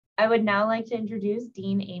I would now like to introduce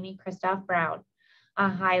Dean Amy Christoph Brown. A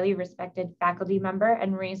highly respected faculty member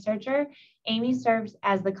and researcher, Amy serves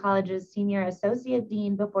as the college's senior associate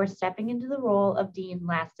dean before stepping into the role of dean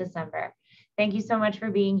last December. Thank you so much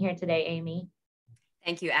for being here today, Amy.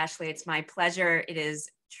 Thank you, Ashley. It's my pleasure. It is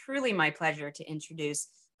truly my pleasure to introduce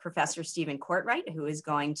Professor Stephen Courtwright, who is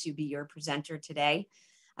going to be your presenter today.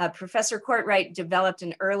 Professor Courtwright developed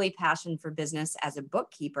an early passion for business as a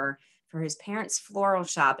bookkeeper for his parents' floral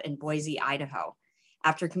shop in Boise, Idaho.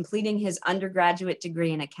 After completing his undergraduate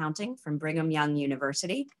degree in accounting from Brigham Young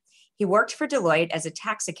University, he worked for Deloitte as a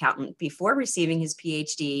tax accountant before receiving his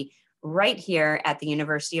PhD right here at the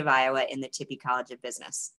University of Iowa in the Tippie College of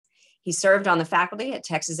Business. He served on the faculty at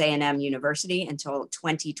Texas A&M University until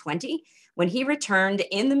 2020, when he returned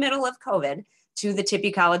in the middle of COVID to the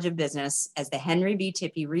Tippie College of Business as the Henry B.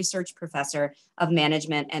 Tippie Research Professor of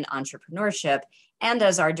Management and Entrepreneurship and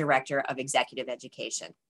as our Director of Executive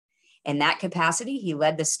Education. In that capacity, he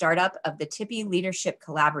led the startup of the Tippie Leadership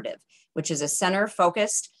Collaborative, which is a center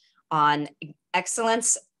focused on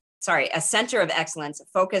excellence, a center of excellence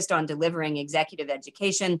focused on delivering executive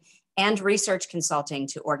education and research consulting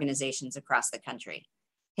to organizations across the country.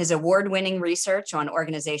 His award-winning research on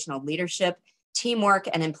organizational leadership, teamwork,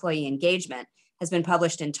 and employee engagement has been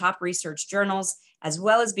published in top research journals, as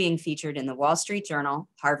well as being featured in the Wall Street Journal,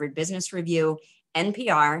 Harvard Business Review,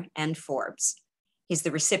 NPR, and Forbes. He's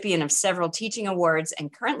the recipient of several teaching awards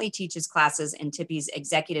and currently teaches classes in Tippie's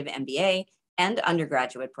Executive MBA and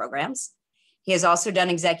undergraduate programs. He has also done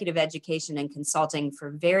executive education and consulting for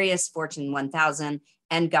various Fortune 1000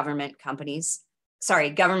 and government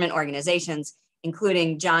organizations,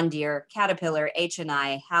 including John Deere, Caterpillar,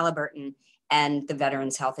 H&I, Halliburton, and the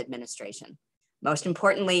Veterans Health Administration. Most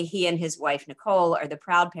importantly, he and his wife, Nicole, are the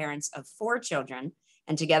proud parents of 4 children,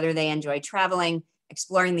 and together they enjoy traveling,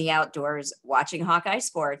 exploring the outdoors, watching Hawkeye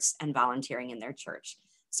sports, and volunteering in their church.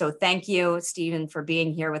 So thank you, Stephen, for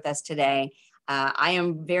being here with us today. I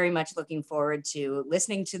am very much looking forward to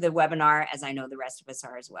listening to the webinar, as I know the rest of us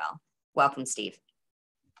are as well. Welcome, Steve.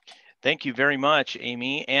 Thank you very much,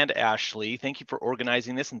 Amy and Ashley. Thank you for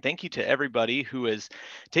organizing this, and thank you to everybody who has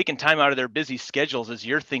taken time out of their busy schedules as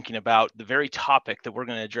you're thinking about the very topic that we're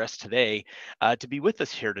going to address today to be with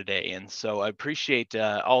us here today. And so I appreciate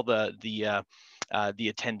all the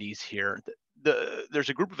attendees here. There's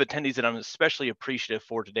a group of attendees that I'm especially appreciative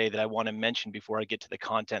for today that I want to mention before I get to the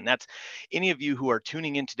content. And that's any of you who are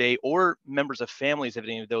tuning in today or members of families of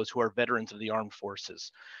any of those who are veterans of the armed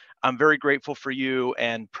forces. I'm very grateful for you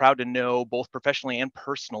and proud to know, both professionally and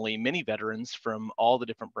personally, many veterans from all the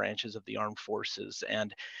different branches of the armed forces.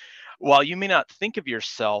 And while you may not think of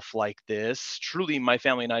yourself like this, truly my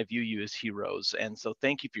family and I view you as heroes. And so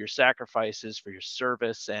thank you for your sacrifices, for your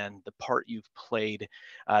service, and the part you've played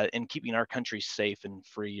in keeping our country safe and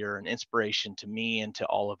free. You're an inspiration to me and to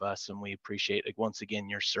all of us, and we appreciate, once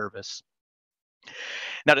again, your service.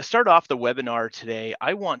 Now, to start off the webinar today,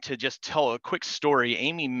 I want to just tell a quick story.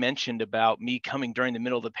 Amy mentioned about me coming during the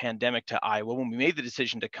middle of the pandemic to Iowa. When we made the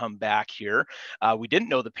decision to come back here, we didn't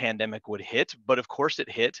know the pandemic would hit, but of course it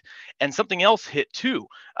hit. And something else hit too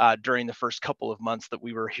during the first couple of months that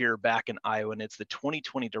we were here back in Iowa, and it's the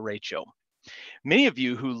 2020 derecho. Many of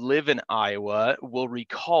you who live in Iowa will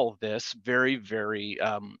recall this very, very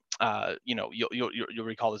you'll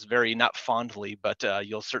recall this very, not fondly, but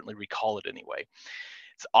you'll certainly recall it anyway.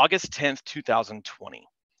 It's August 10th, 2020.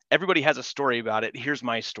 Everybody has a story about it. Here's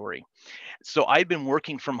my story. So I'd been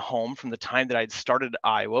working from home from the time that I'd started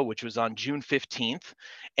Iowa, which was on June 15th,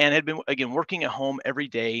 and had been, again, working at home every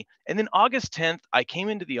day. And then August 10th, I came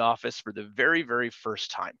into the office for the very, very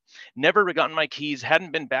first time. Never gotten my keys,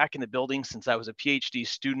 hadn't been back in the building since I was a PhD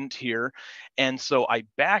student here. And so I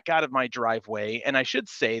back out of my driveway. And I should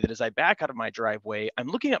say that as I back out of my driveway, I'm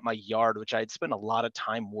looking at my yard, which I had spent a lot of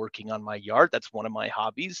time working on my yard. That's one of my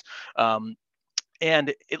hobbies.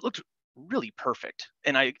 And it looked really perfect.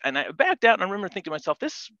 And I backed out, and I remember thinking to myself,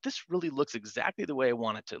 this really looks exactly the way I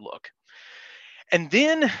want it to look. And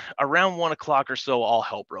then around 1 o'clock or so, all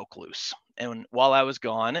hell broke loose. And while I was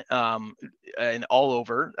gone, and all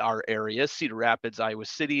over our area, Cedar Rapids, Iowa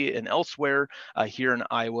City, and elsewhere here in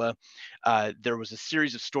Iowa, there was a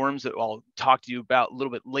series of storms that I'll talk to you about a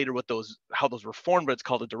little bit later, how those were formed, but it's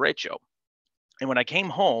called a derecho. And when I came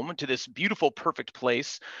home to this beautiful, perfect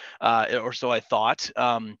place, or so I thought,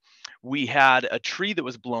 we had a tree that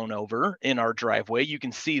was blown over in our driveway. You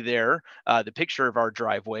can see there the picture of our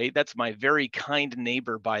driveway. That's my very kind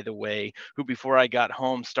neighbor, by the way, who before I got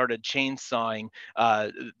home started chainsawing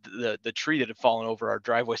the tree that had fallen over our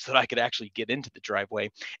driveway so that I could actually get into the driveway.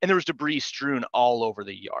 And there was debris strewn all over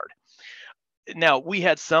the yard. Now, we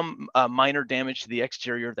had some minor damage to the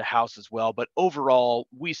exterior of the house as well, but overall,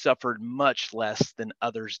 we suffered much less than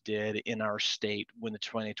others did in our state when the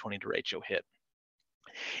 2020 derecho hit.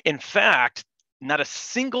 In fact, not a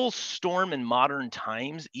single storm in modern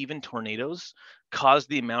times, even tornadoes, caused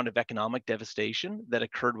the amount of economic devastation that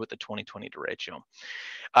occurred with the 2020 derecho.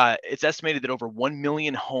 It's estimated that over 1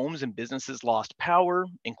 million homes and businesses lost power,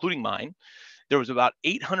 including mine. There was about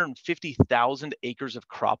 850,000 acres of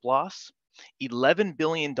crop loss, $11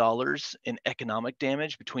 billion in economic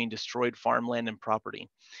damage between destroyed farmland and property.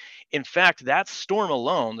 In fact, that storm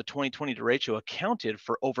alone, the 2020 derecho, accounted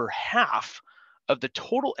for over half of the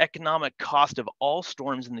total economic cost of all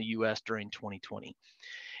storms in the US during 2020.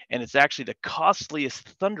 And it's actually the costliest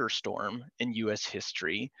thunderstorm in US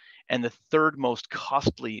history and the third most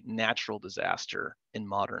costly natural disaster in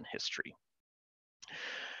modern history.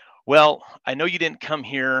 Well, I know you didn't come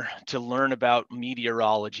here to learn about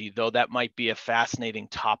meteorology, though that might be a fascinating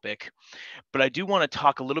topic. But I do want to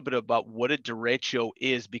talk a little bit about what a derecho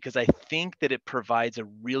is, because I think that it provides a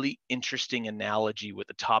really interesting analogy with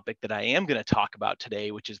the topic that I am going to talk about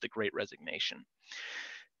today, which is the Great Resignation.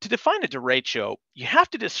 To define a derecho, you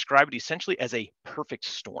have to describe it essentially as a perfect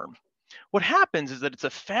storm. What happens is that it's a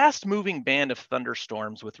fast moving band of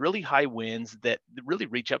thunderstorms with really high winds that really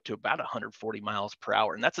reach up to about 140 miles per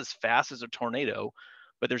hour. And that's as fast as a tornado,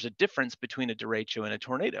 but there's a difference between a derecho and a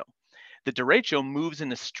tornado. The derecho moves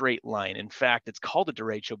in a straight line. In fact, it's called a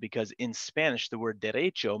derecho because in Spanish, the word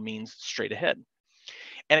derecho means straight ahead.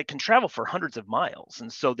 And it can travel for hundreds of miles.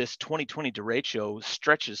 And so this 2020 derecho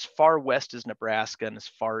stretches far west as Nebraska and as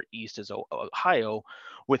far east as Ohio,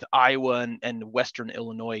 with Iowa and western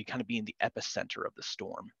Illinois kind of being the epicenter of the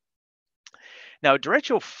storm. Now, a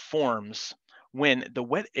derecho forms when the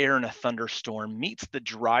wet air in a thunderstorm meets the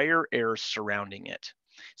drier air surrounding it.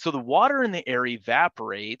 So the water in the air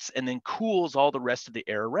evaporates and then cools all the rest of the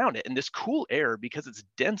air around it. And this cool air, because it's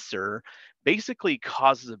denser, basically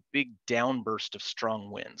causes a big downburst of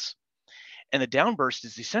strong winds. And the downburst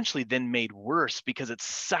is essentially then made worse because it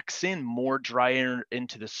sucks in more dry air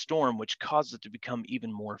into the storm, which causes it to become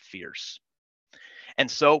even more fierce.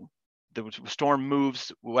 And so the storm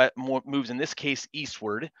moves in this case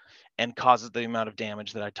eastward and causes the amount of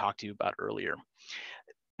damage that I talked to you about earlier.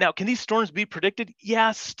 Now, can these storms be predicted?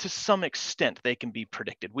 Yes, to some extent they can be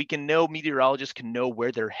predicted. We can know, meteorologists can know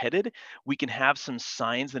where they're headed. We can have some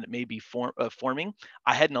signs that it may be forming.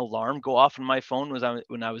 I had an alarm go off on my phone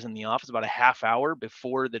when I was in the office about a half hour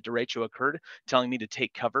before the derecho occurred, telling me to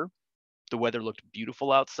take cover. The weather looked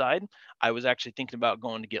beautiful outside. I was actually thinking about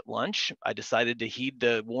going to get lunch. I decided to heed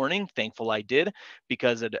the warning. Thankful I did,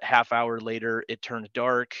 because a half hour later it turned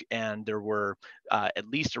dark and there were at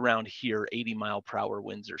least around here 80-mile-per-hour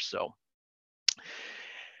winds or so.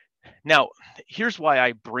 Now, here's why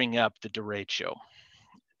I bring up the derecho.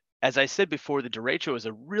 As I said before, the derecho is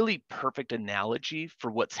a really perfect analogy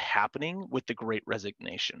for what's happening with the Great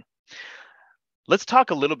Resignation. Let's talk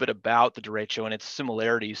a little bit about the derecho and its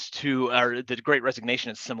similarities to, or the Great Resignation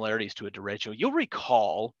and its similarities to a derecho. You'll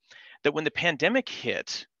recall that when the pandemic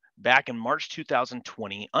hit back in March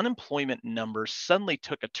 2020, unemployment numbers suddenly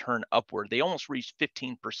took a turn upward. They almost reached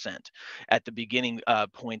 15% at the beginning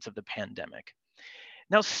points of the pandemic.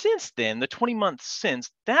 Now, since then, the 20 months since,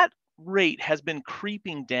 that rate has been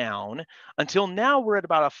creeping down until now we're at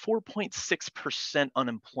about a 4.6%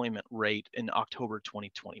 unemployment rate in October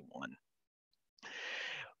 2021.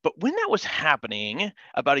 But when that was happening,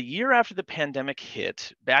 about a year after the pandemic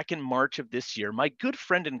hit, back in March of this year, my good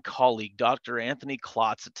friend and colleague, Dr. Anthony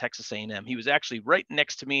Klotz at Texas A&M, he was actually right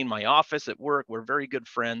next to me in my office at work. We're very good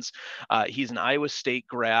friends. He's an Iowa State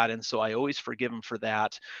grad, and so I always forgive him for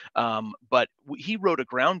that. But he wrote a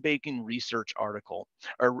groundbreaking article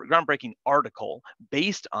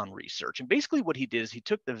based on research. And basically what he did is he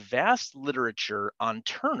took the vast literature on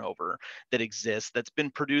turnover that exists, that's been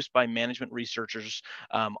produced by management researchers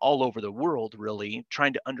all over the world, really,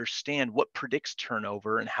 trying to understand what predicts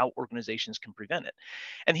turnover and how organizations can prevent it.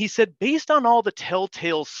 And he said, based on all the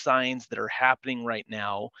telltale signs that are happening right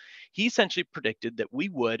now, he essentially predicted that we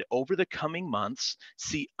would, over the coming months,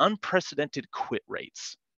 see unprecedented quit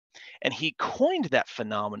rates. And he coined that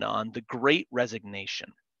phenomenon the Great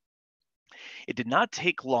Resignation. It did not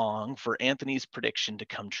take long for Anthony's prediction to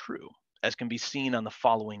come true, as can be seen on the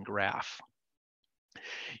following graph.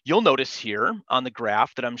 You'll notice here on the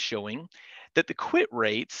graph that I'm showing that the quit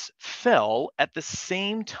rates fell at the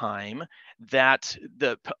same time that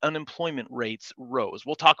the unemployment rates rose.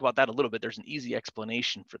 We'll talk about that a little bit. There's an easy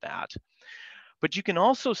explanation for that. But you can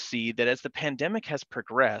also see that as the pandemic has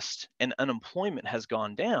progressed and unemployment has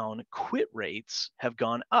gone down, quit rates have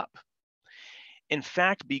gone up. In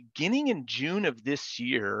fact, beginning in June of this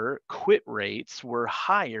year, quit rates were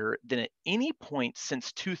higher than at any point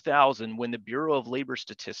since 2000 when the Bureau of Labor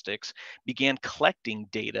Statistics began collecting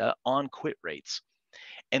data on quit rates.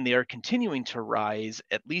 And they are continuing to rise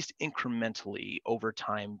at least incrementally over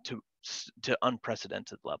time to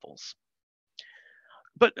unprecedented levels.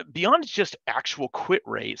 But beyond just actual quit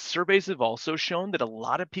rates, surveys have also shown that a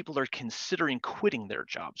lot of people are considering quitting their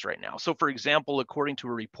jobs right now. So, for example, according to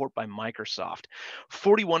a report by Microsoft,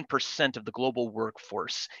 41% of the global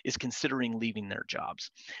workforce is considering leaving their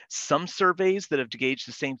jobs. Some surveys that have gauged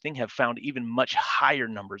the same thing have found even much higher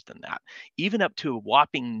numbers than that, even up to a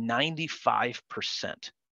whopping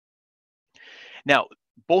 95%. Now,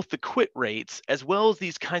 both the quit rates as well as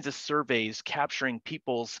these kinds of surveys capturing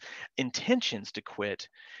people's intentions to quit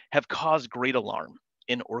have caused great alarm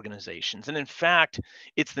in organizations. And in fact,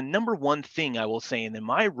 it's the number one thing I will say, and in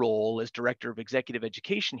my role as director of executive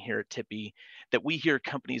education here at Tippy, that we hear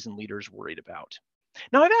companies and leaders worried about.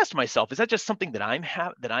 Now, I've asked myself, is that just something that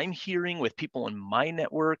I'm hearing with people in my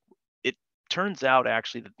network? It turns out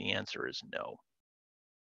actually that the answer is no.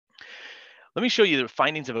 Let me show you the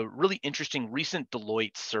findings of a really interesting recent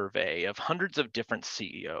Deloitte survey of hundreds of different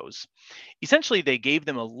CEOs. Essentially, they gave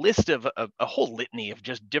them a list of a whole litany of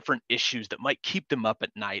just different issues that might keep them up at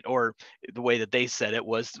night, or the way that they said it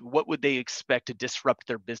was, what would they expect to disrupt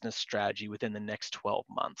their business strategy within the next 12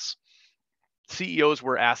 months? CEOs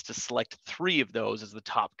were asked to select 3 of those as the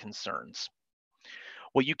top concerns.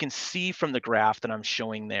 Well, you can see from the graph that I'm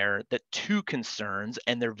showing there that 2 concerns,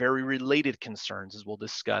 and they're very related concerns, as we'll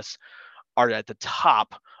discuss, are at the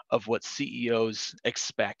top of what CEOs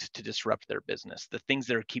expect to disrupt their business, the things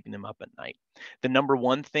that are keeping them up at night. The number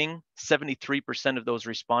one thing, 73% of those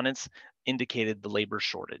respondents indicated the labor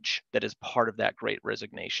shortage that is part of that great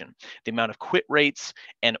resignation, the amount of quit rates,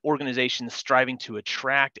 and organizations striving to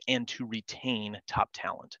attract and to retain top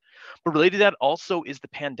talent. But related to that also is the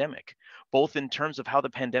pandemic, both in terms of how the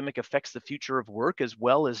pandemic affects the future of work, as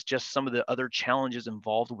well as just some of the other challenges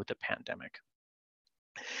involved with the pandemic.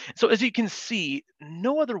 So as you can see,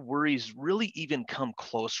 no other worries really even come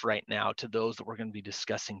close right now to those that we're going to be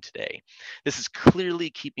discussing today. This is clearly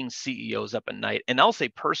keeping CEOs up at night. And I'll say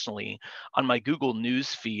personally, on my Google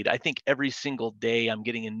News feed, I think every single day I'm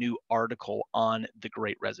getting a new article on the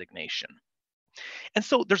Great Resignation. And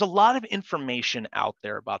so there's a lot of information out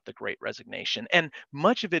there about the Great Resignation, and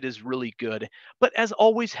much of it is really good. But as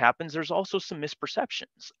always happens, there's also some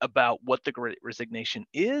misperceptions about what the Great Resignation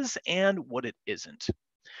is and what it isn't.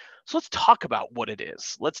 So let's talk about what it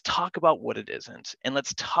is. Let's talk about what it isn't. And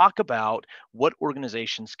let's talk about what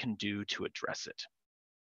organizations can do to address it.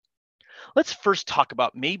 Let's first talk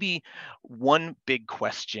about maybe one big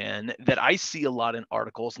question that I see a lot in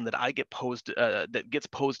articles and that I get posed, that gets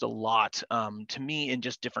posed a lot to me in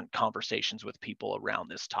just different conversations with people around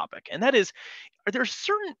this topic. And that is, are there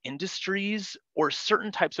certain industries or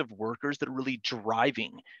certain types of workers that are really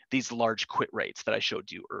driving these large quit rates that I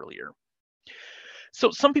showed you earlier?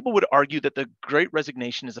 So some people would argue that the Great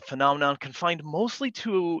Resignation is a phenomenon confined mostly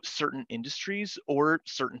to certain industries or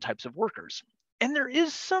certain types of workers. And there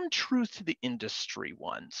is some truth to the industry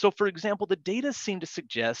one. So for example, the data seem to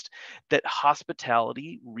suggest that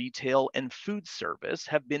hospitality, retail, and food service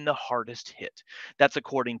have been the hardest hit. That's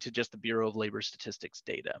according to just the Bureau of Labor Statistics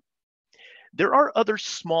data. There are other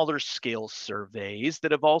smaller scale surveys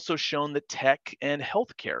that have also shown that tech and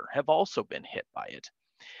healthcare have also been hit by it.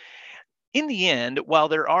 In the end, while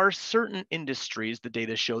there are certain industries, the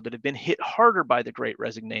data show, that have been hit harder by the Great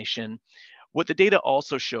Resignation, what the data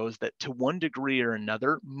also shows that to one degree or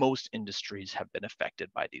another, most industries have been affected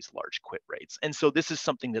by these large quit rates. And so this is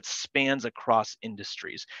something that spans across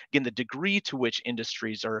industries. Again, the degree to which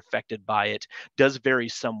industries are affected by it does vary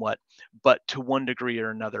somewhat, but to one degree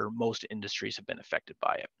or another, most industries have been affected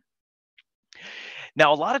by it.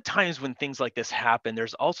 Now, a lot of times when things like this happen,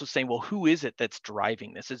 there's also saying, well, who is it that's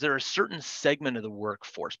driving this? Is there a certain segment of the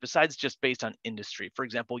workforce besides just based on industry? For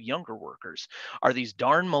example, younger workers. Are these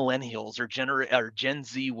darn millennials or Gen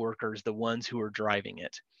Z workers the ones who are driving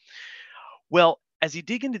it? Well, as you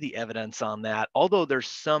dig into the evidence on that, although there's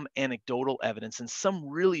some anecdotal evidence and some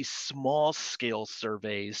really small scale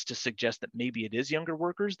surveys to suggest that maybe it is younger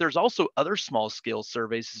workers, there's also other small scale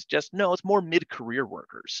surveys that suggest no, it's more mid-career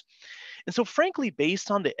workers. And so frankly,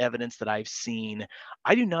 based on the evidence that I've seen,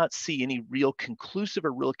 I do not see any real conclusive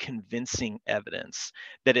or real convincing evidence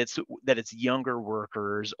that it's younger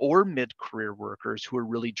workers or mid-career workers who are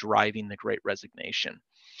really driving the Great Resignation.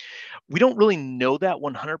 We don't really know that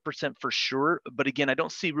 100% for sure, but again, I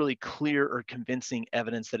don't see really clear or convincing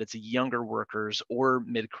evidence that it's younger workers or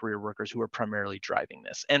mid-career workers who are primarily driving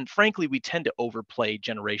this. And frankly, we tend to overplay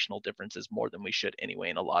generational differences more than we should anyway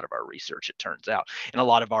in a lot of our research, it turns out, and a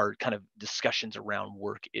lot of our kind of discussions around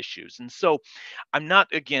work issues. And so I'm not,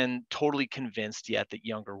 again, totally convinced yet that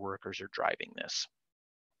younger workers are driving this.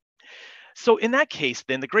 So in that case,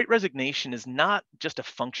 then the Great Resignation is not just a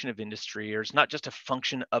function of industry, or it's not just a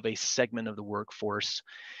function of a segment of the workforce.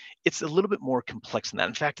 It's a little bit more complex than that.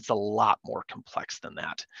 In fact, it's a lot more complex than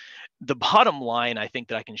that. The bottom line I think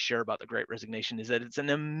that I can share about the Great Resignation is that it's an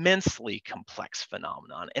immensely complex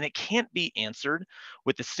phenomenon, and it can't be answered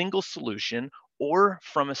with a single solution or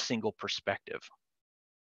from a single perspective.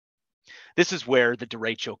 This is where the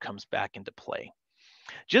derecho comes back into play.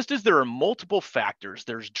 Just as there are multiple factors,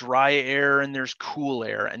 there's dry air and there's cool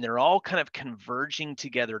air, and they're all kind of converging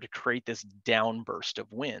together to create this downburst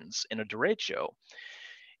of winds in a derecho.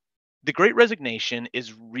 The Great Resignation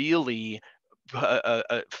is really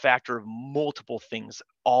a factor of multiple things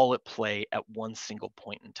all at play at one single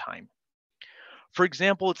point in time. For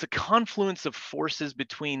example, it's a confluence of forces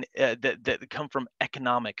between that come from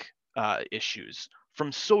economic issues,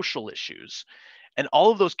 from social issues, and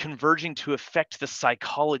all of those converging to affect the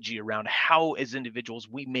psychology around how, as individuals,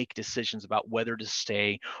 we make decisions about whether to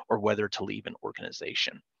stay or whether to leave an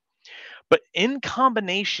organization. But in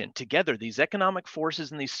combination together, these economic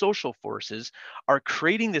forces and these social forces are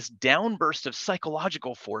creating this downburst of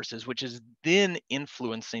psychological forces, which is then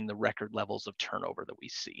influencing the record levels of turnover that we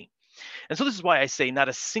see. And so this is why I say not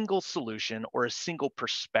a single solution or a single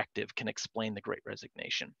perspective can explain the Great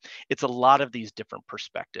Resignation. It's a lot of these different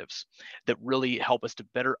perspectives that really help us to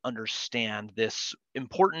better understand this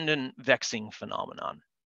important and vexing phenomenon.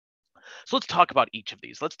 So let's talk about each of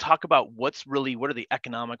these. Let's talk about what are the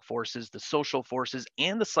economic forces, the social forces,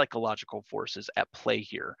 and the psychological forces at play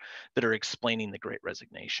here that are explaining the Great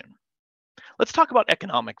Resignation. Let's talk about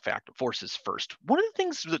economic forces first. One of the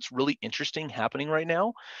things that's really interesting happening right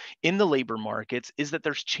now in the labor markets is that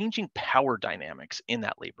there's changing power dynamics in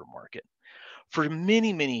that labor market. For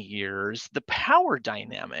many, many years, the power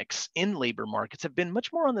dynamics in labor markets have been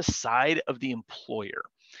much more on the side of the employer.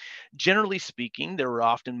 Generally speaking, there were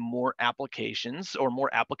often more applications or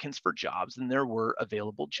more applicants for jobs than there were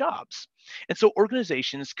available jobs. And so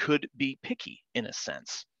organizations could be picky in a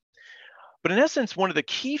sense. But in essence, one of the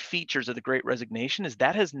key features of the Great Resignation is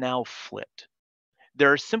that has now flipped.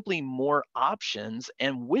 There are simply more options,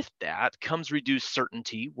 and with that comes reduced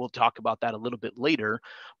certainty. We'll talk about that a little bit later.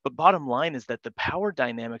 But bottom line is that the power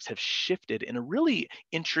dynamics have shifted in a really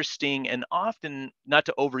interesting and often, not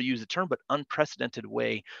to overuse the term, but unprecedented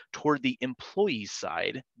way toward the employee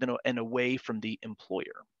side and away from the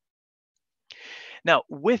employer. Now,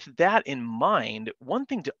 with that in mind, one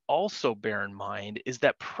thing to also bear in mind is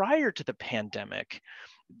that prior to the pandemic,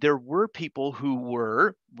 there were people who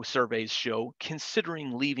were, surveys show,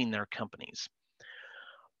 considering leaving their companies.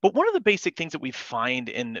 But one of the basic things that we find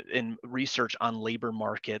in research on labor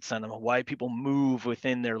markets and why people move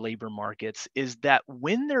within their labor markets is that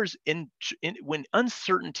when when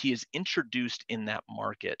uncertainty is introduced in that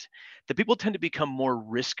market, the people tend to become more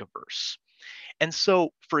risk averse. And so,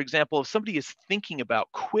 for example, if somebody is thinking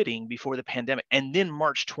about quitting before the pandemic and then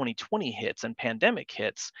March 2020 hits and pandemic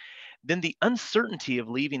hits, then the uncertainty of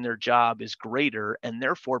leaving their job is greater, and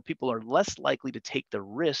therefore people are less likely to take the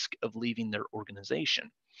risk of leaving their organization.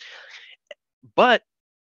 But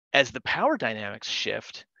as the power dynamics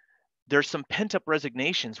shift, there's some pent up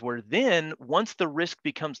resignations where then once the risk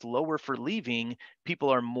becomes lower for leaving, people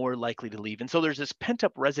are more likely to leave. And so there's this pent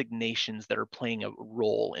up resignations that are playing a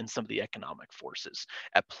role in some of the economic forces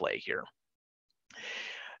at play here.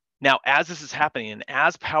 Now, as this is happening and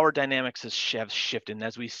as power dynamics have shifted, and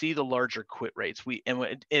as we see the larger quit rates,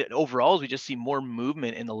 overall, as we just see more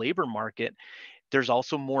movement in the labor market, there's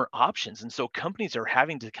also more options. And so companies are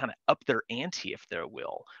having to kind of up their ante, if they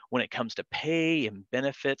will, when it comes to pay and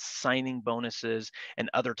benefits, signing bonuses, and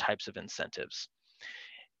other types of incentives.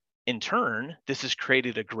 In turn, this has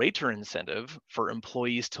created a greater incentive for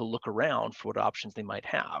employees to look around for what options they might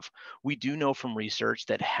have. We do know from research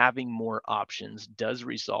that having more options does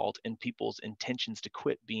result in people's intentions to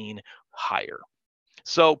quit being higher.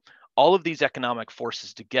 So all of these economic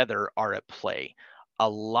forces together are at play. A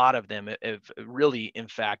lot of them have really, in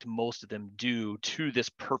fact, most of them due to this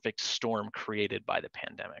perfect storm created by the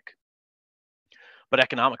pandemic. But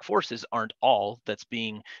economic forces aren't all that's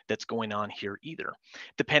going on here either.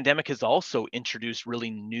 The pandemic has also introduced really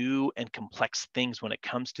new and complex things when it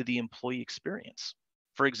comes to the employee experience.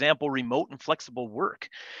 For example, remote and flexible work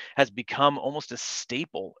has become almost a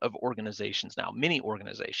staple of organizations now, many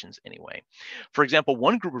organizations anyway. For example,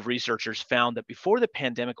 one group of researchers found that before the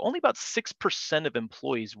pandemic, only about 6% of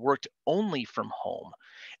employees worked only from home,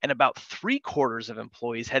 and about 3/4 of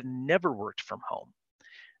employees had never worked from home.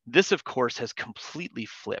 This, of course, has completely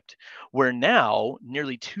flipped, where now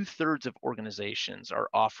nearly 2/3 of organizations are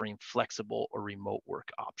offering flexible or remote work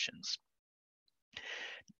options.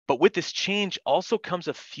 But with this change also comes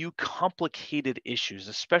a few complicated issues,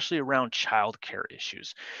 especially around childcare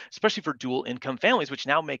issues, especially for dual income families, which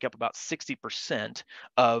now make up about 60%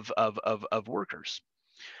 of workers.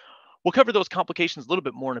 We'll cover those complications a little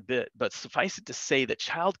bit more in a bit, but suffice it to say that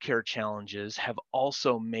childcare challenges have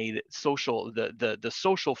also made the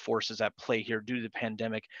social forces at play here due to the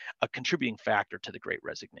pandemic a contributing factor to the Great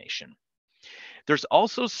Resignation. There's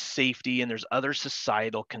also safety and there's other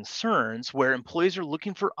societal concerns where employees are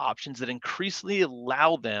looking for options that increasingly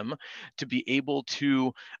allow them to be able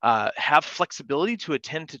to have flexibility to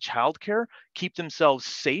attend to childcare, keep themselves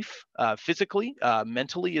safe physically,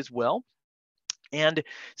 mentally as well. And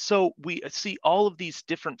so we see all of these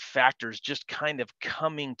different factors just kind of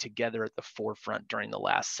coming together at the forefront during the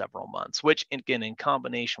last several months, which again, in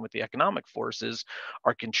combination with the economic forces,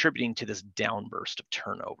 are contributing to this downburst of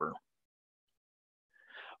turnover.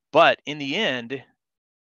 But in the end,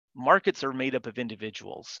 markets are made up of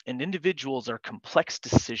individuals, and individuals are complex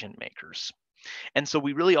decision makers. And so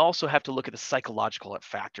we really also have to look at the psychological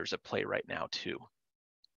factors at play right now, too.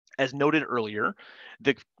 As noted earlier,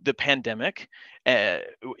 the pandemic, as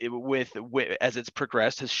it's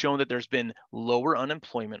progressed, has shown that there's been lower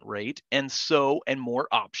unemployment rate, and more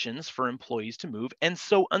options for employees to move, and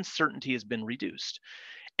so uncertainty has been reduced.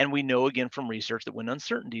 And we know again from research that when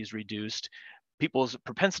uncertainty is reduced, people's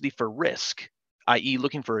propensity for risk, i.e.,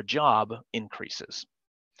 looking for a job, increases.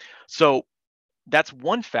 So that's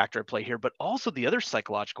one factor at play here, but also the other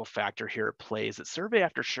psychological factor here at play is that survey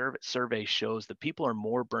after survey shows that people are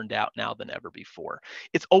more burned out now than ever before.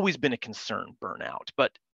 It's always been a concern, burnout,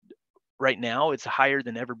 but right now it's higher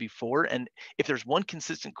than ever before. And if there's one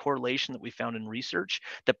consistent correlation that we found in research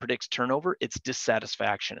that predicts turnover, it's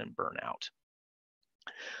dissatisfaction and burnout.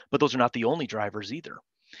 But those are not the only drivers either.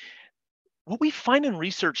 What we find in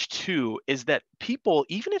research too is that people,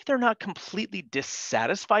 even if they're not completely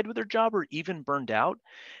dissatisfied with their job or even burned out,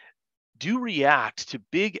 do react to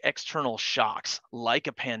big external shocks like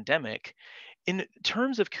a pandemic in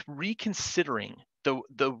terms of reconsidering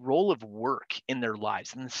the role of work in their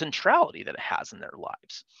lives and the centrality that it has in their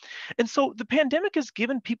lives. And so the pandemic has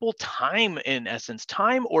given people time, in essence,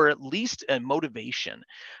 time or at least a motivation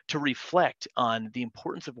to reflect on the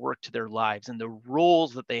importance of work to their lives and the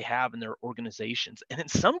roles that they have in their organizations. And in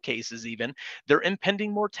some cases, even their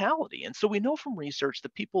impending mortality. And so we know from research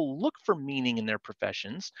that people look for meaning in their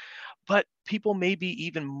professions, but people may be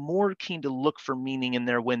even more keen to look for meaning in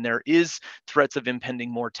there when there is threats of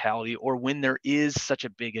impending mortality or when there is such a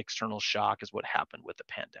big external shock as what happened with the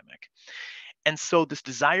pandemic. And so this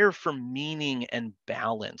desire for meaning and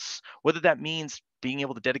balance, whether that means being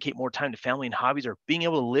able to dedicate more time to family and hobbies, or being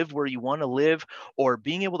able to live where you want to live, or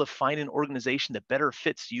being able to find an organization that better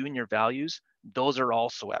fits you and your values, those are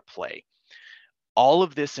also at play. All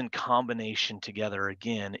of this in combination together,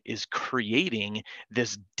 again, is creating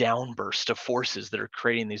this downburst of forces that are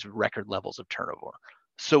creating these record levels of turnover.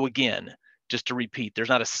 So again, just to repeat, there's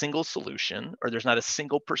not a single solution or there's not a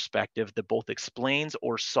single perspective that both explains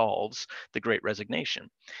or solves the Great Resignation.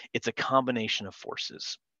 It's a combination of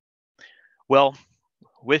forces. Well,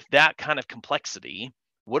 with that kind of complexity,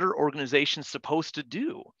 what are organizations supposed to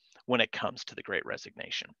do when it comes to the Great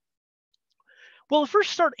Resignation? Well, to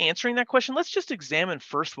first start answering that question, let's just examine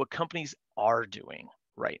first what companies are doing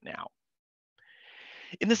right now.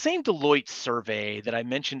 In the same Deloitte survey that I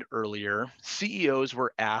mentioned earlier, CEOs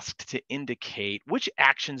were asked to indicate which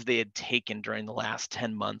actions they had taken during the last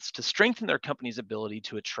 10 months to strengthen their company's ability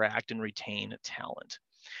to attract and retain talent.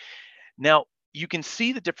 Now, you can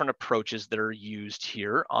see the different approaches that are used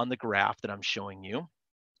here on the graph that I'm showing you.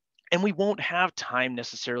 And we won't have time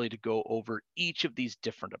necessarily to go over each of these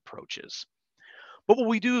different approaches. But what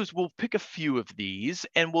we do is we'll pick a few of these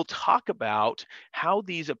and we'll talk about how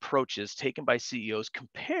these approaches taken by CEOs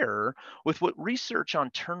compare with what research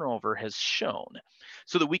on turnover has shown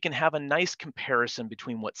so that we can have a nice comparison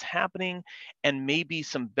between what's happening and maybe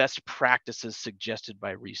some best practices suggested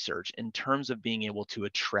by research in terms of being able to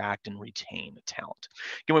attract and retain talent.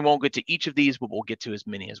 Again, we won't get to each of these, but we'll get to as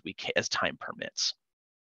many as we can as time permits.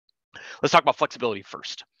 Let's talk about flexibility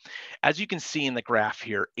first. As you can see in the graph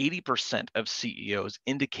here, 80% of CEOs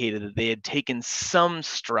indicated that they had taken some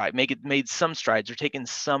stride, made some strides or taken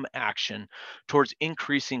some action towards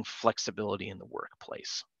increasing flexibility in the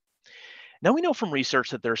workplace. Now we know from research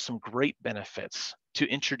that there are some great benefits to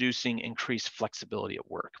introducing increased flexibility at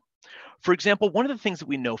work. For example, one of the things that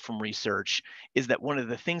we know from research is that one of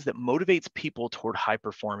the things that motivates people toward high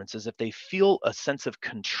performance is if they feel a sense of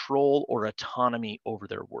control or autonomy over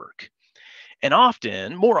their work. And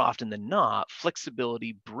often, more often than not,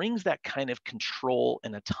 flexibility brings that kind of control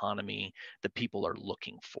and autonomy that people are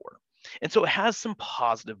looking for. And so it has some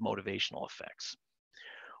positive motivational effects.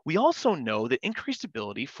 We also know that increased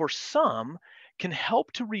ability for some can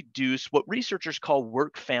help to reduce what researchers call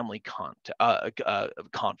work-family conflict,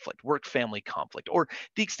 or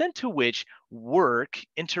the extent to which work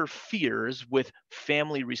interferes with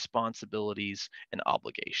family responsibilities and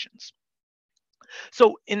obligations.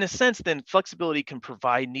 So in a sense, then flexibility can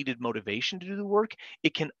provide needed motivation to do the work.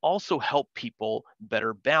 It can also help people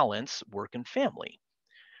better balance work and family.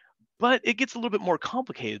 But it gets a little bit more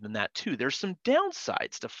complicated than that too. There's some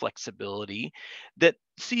downsides to flexibility that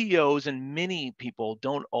CEOs and many people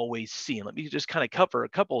don't always see. And let me just kind of cover a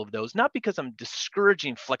couple of those, not because I'm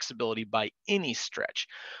discouraging flexibility by any stretch,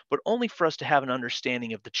 but only for us to have an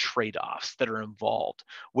understanding of the trade-offs that are involved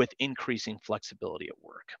with increasing flexibility at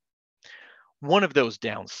work. One of those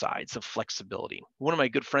downsides of flexibility. One of my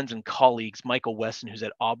good friends and colleagues, Michael Wesson, who's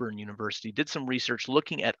at Auburn University, did some research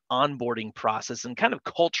looking at onboarding process and kind of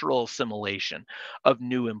cultural assimilation of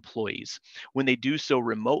new employees when they do so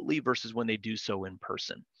remotely versus when they do so in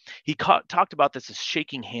person. He talked about this as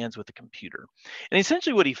shaking hands with a computer. And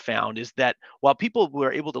essentially what he found is that while people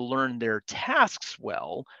were able to learn their tasks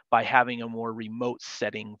well by having a more remote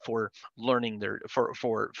setting for learning during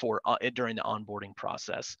the onboarding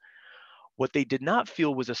process, what they did not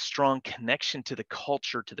feel was a strong connection to the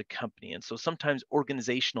culture, to the company. And so sometimes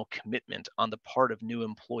organizational commitment on the part of new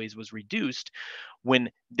employees was reduced when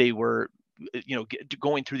they were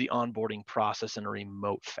going through the onboarding process in a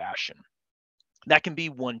remote fashion. That can be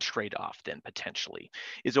one trade-off then potentially,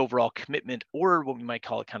 is overall commitment, or what we might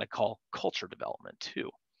call culture development too.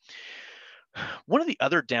 One of the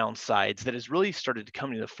other downsides that has really started to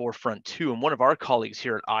come to the forefront too, and one of our colleagues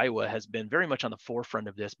here at Iowa has been very much on the forefront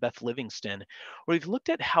of this, Beth Livingston, where we've looked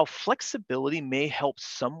at how flexibility may help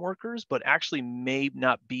some workers, but actually may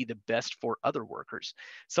not be the best for other workers.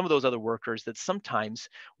 Some of those other workers that sometimes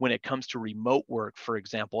when it comes to remote work, for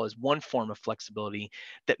example, as one form of flexibility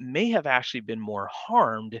that may have actually been more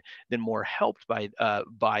harmed than more helped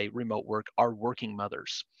by remote work are working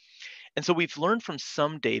mothers. And so we've learned from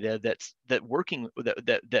some data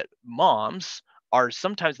that moms are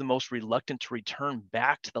sometimes the most reluctant to return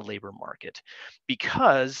back to the labor market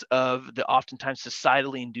because of the oftentimes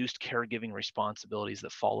societally induced caregiving responsibilities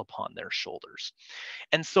that fall upon their shoulders.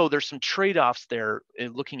 And so there's some trade-offs there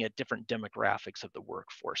looking at different demographics of the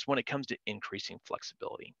workforce when it comes to increasing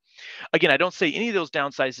flexibility. Again, I don't say any of those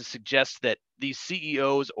downsides to suggest that these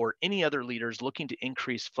CEOs or any other leaders looking to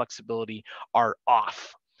increase flexibility are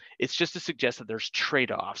off. It's just to suggest that there's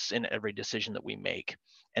trade-offs in every decision that we make.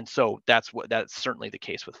 And so that's certainly the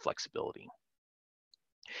case with flexibility.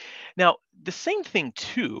 Now, the same thing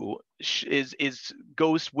too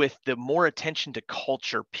goes with the more attention to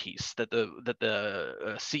culture piece that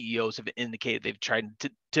the CEOs have indicated they've tried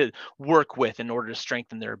to work with in order to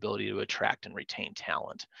strengthen their ability to attract and retain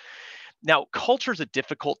talent. Now, culture is a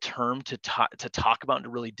difficult term to talk about and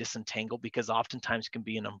to really disentangle because oftentimes it can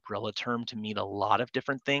be an umbrella term to mean a lot of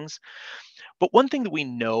different things. But one thing that we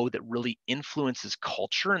know that really influences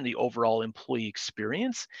culture and the overall employee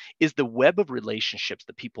experience is the web of relationships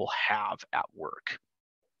that people have at work.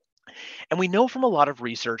 And we know from a lot of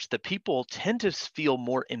research that people tend to feel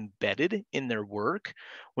more embedded in their work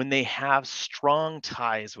when they have strong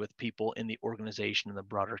ties with people in the organization and the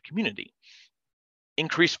broader community.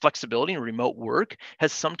 Increased flexibility in remote work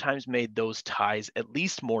has sometimes made those ties at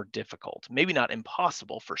least more difficult. Maybe not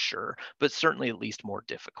impossible for sure, but certainly at least more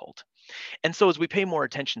difficult. And so as we pay more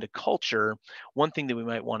attention to culture, one thing that we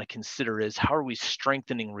might want to consider is how are we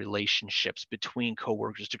strengthening relationships between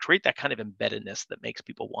coworkers to create that kind of embeddedness that makes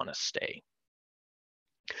people want to stay.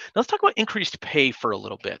 Now let's talk about increased pay for a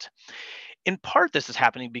little bit. In part, this is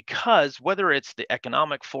happening because whether it's the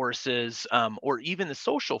economic forces or even the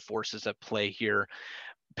social forces at play here,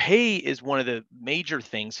 pay is one of the major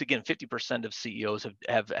things. Again, 50% of CEOs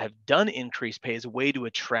have done increased pay as a way to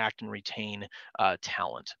attract and retain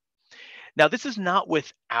talent. Now, this is not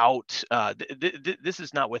without this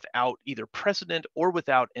is not without either precedent or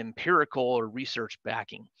without empirical or research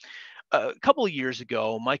backing. a couple of years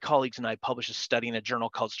ago, my colleagues and I published a study in a journal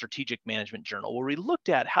called Strategic Management Journal, where we looked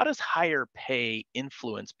at how does higher pay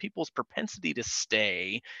influence people's propensity to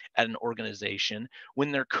stay at an organization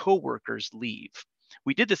when their coworkers leave.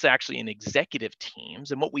 We did this actually in executive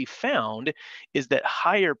teams, and what we found is that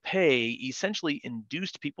higher pay essentially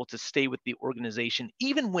induced people to stay with the organization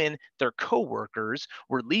even when their coworkers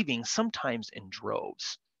were leaving, sometimes in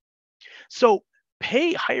droves. So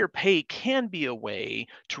higher pay can be a way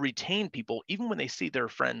to retain people even when they see their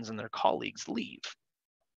friends and their colleagues leave.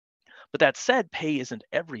 But that said, pay isn't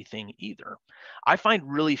everything either. I find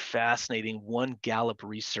really fascinating one Gallup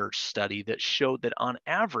research study that showed that on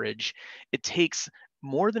average, it takes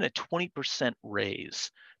more than a 20%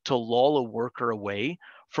 raise to lull a worker away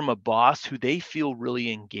from a boss who they feel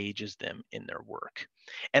really engages them in their work.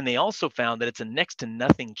 And they also found that it's a next to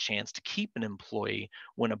nothing chance to keep an employee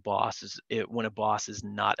when when a boss is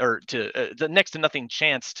not, or to the next to nothing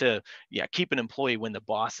chance to keep an employee when the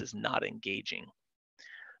boss is not engaging.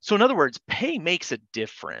 So in other words, pay makes a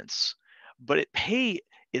difference, but pay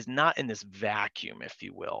is not in this vacuum, if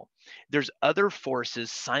you will. There's other forces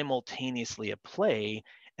simultaneously at play,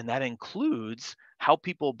 and that includes how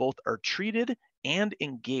people both are treated and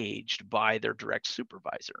engaged by their direct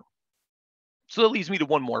supervisor. So that leads me to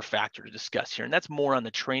one more factor to discuss here, and that's more on the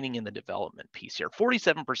training and the development piece here.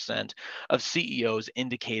 47% of CEOs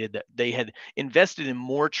indicated that they had invested in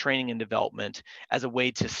more training and development as a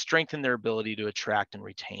way to strengthen their ability to attract and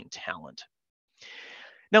retain talent.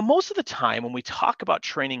 Now, most of the time when we talk about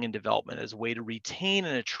training and development as a way to retain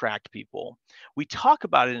and attract people, we talk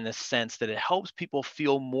about it in a sense that it helps people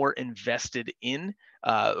feel more invested in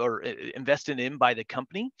invested in by the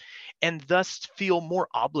company, and thus feel more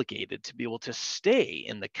obligated to be able to stay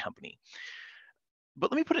in the company. But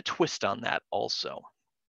let me put a twist on that also.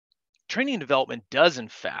 Training and development does, in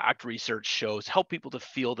fact, research shows, help people to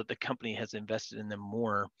feel that the company has invested in them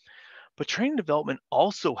more. But training and development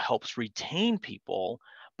also helps retain people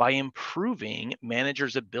by improving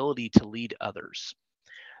managers' ability to lead others.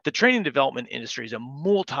 The training and development industry is a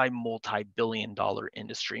multi-billion dollar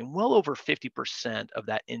industry, and well over 50% of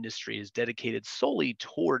that industry is dedicated solely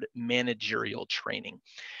toward managerial training.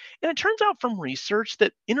 And it turns out from research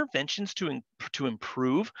that interventions to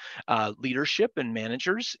improve leadership and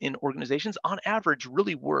managers in organizations on average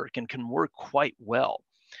really work and can work quite well.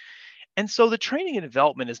 And so the training and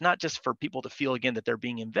development is not just for people to feel again that they're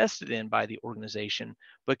being invested in by the organization,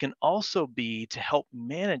 but can also be to help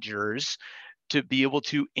managers to be able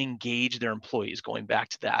to engage their employees, going back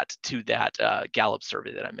to that Gallup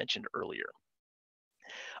survey that I mentioned earlier.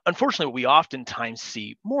 Unfortunately, what we oftentimes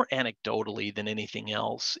see more anecdotally than anything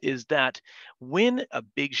else is that when a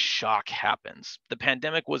big shock happens, the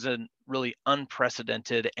pandemic was a really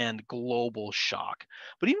unprecedented and global shock.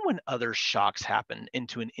 But even when other shocks happen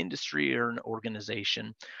into an industry or an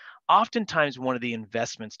organization, oftentimes one of the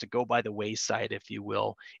investments to go by the wayside, if you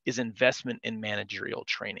will, is investment in managerial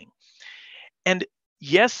training. And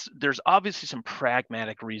yes, there's obviously some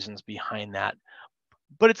pragmatic reasons behind that,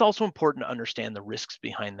 but it's also important to understand the risks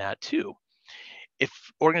behind that too. If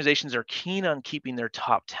organizations are keen on keeping their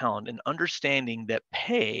top talent and understanding that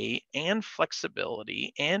pay and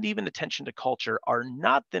flexibility and even attention to culture are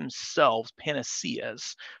not themselves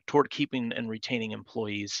panaceas toward keeping and retaining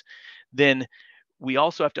employees, then we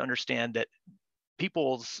also have to understand that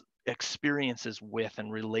people's experiences with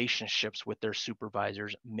and relationships with their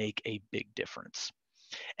supervisors make a big difference.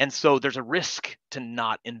 And so there's a risk to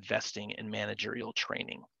not investing in managerial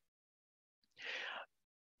training.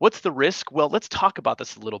 What's the risk? Well, let's talk about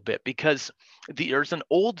this a little bit because there's an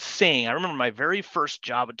old saying. I remember my very first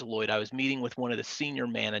job at Deloitte. I was meeting with one of the senior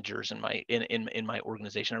managers in my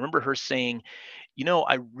organization. I remember her saying,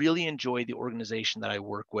 I really enjoy the organization that I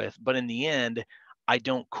work with, but in the end, I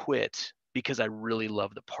don't quit because I really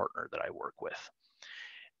love the partner that I work with.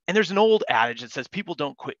 And there's an old adage that says people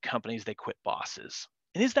don't quit companies, they quit bosses.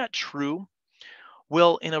 And is that true?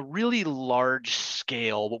 Well, in a really large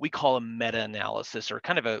scale, what we call a meta-analysis or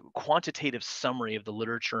kind of a quantitative summary of the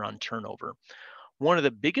literature on turnover, one of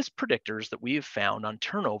the biggest predictors that we have found on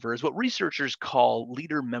turnover is what researchers call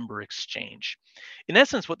leader-member exchange. In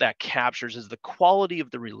essence, what that captures is the quality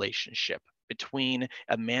of the relationship between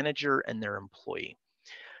a manager and their employee.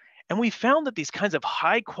 And we found that these kinds of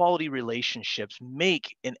high quality relationships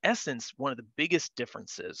make, in essence, one of the biggest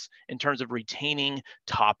differences in terms of retaining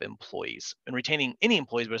top employees and retaining any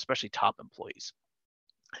employees, but especially top employees.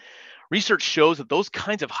 Research shows that those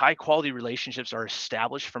kinds of high quality relationships are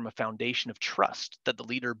established from a foundation of trust that the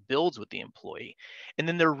leader builds with the employee. And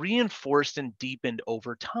then they're reinforced and deepened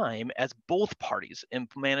over time as both parties,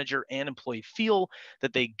 manager and employee, feel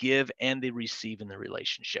that they give and they receive in the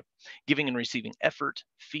relationship, giving and receiving effort,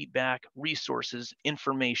 feedback, resources,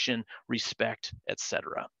 information, respect,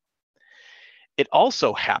 etc. It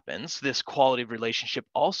also happens, this quality of relationship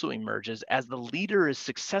also emerges as the leader is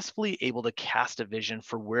successfully able to cast a vision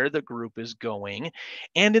for where the group is going,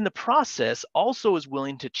 and in the process also is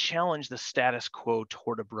willing to challenge the status quo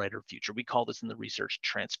toward a brighter future. We call this in the research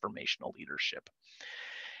transformational leadership.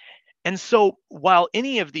 And so while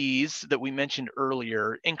any of these that we mentioned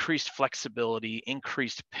earlier, increased flexibility,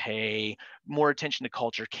 increased pay, more attention to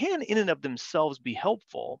culture, can in and of themselves be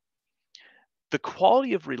helpful, the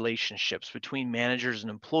quality of relationships between managers and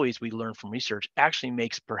employees, we learn from research, actually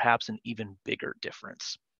makes perhaps an even bigger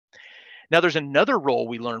difference. Now, there's another role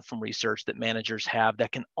we learn from research that managers have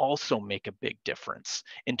that can also make a big difference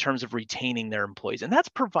in terms of retaining their employees, and that's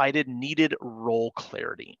provided needed role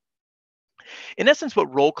clarity. In essence,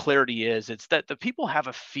 what role clarity is, it's that the people have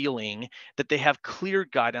a feeling that they have clear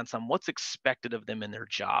guidance on what's expected of them in their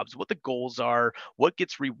jobs, what the goals are, what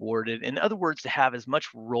gets rewarded. In other words, to have as much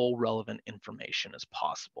role relevant information as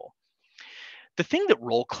possible. The thing that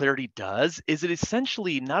role clarity does is it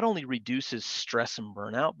essentially not only reduces stress and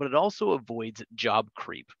burnout, but it also avoids job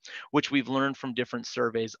creep, which we've learned from different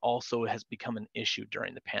surveys also has become an issue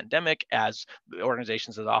during the pandemic as the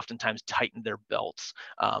organizations have oftentimes tightened their belts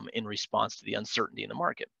in response to the uncertainty in the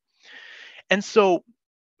market. And so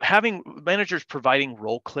having managers providing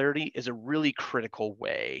role clarity is a really critical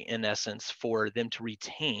way, in essence, for them to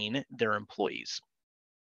retain their employees.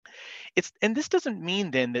 And this doesn't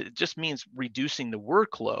mean then that it just means reducing the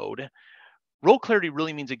workload. Role clarity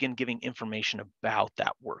really means, again, giving information about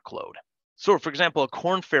that workload. So, for example, a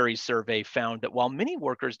Korn Ferry survey found that while many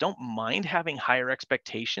workers don't mind having higher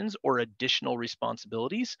expectations or additional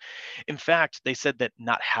responsibilities, in fact, they said that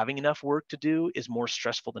not having enough work to do is more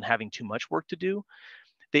stressful than having too much work to do.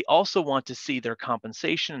 They also want to see their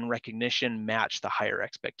compensation and recognition match the higher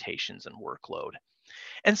expectations and workload.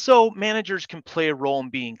 And so managers can play a role in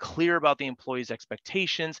being clear about the employee's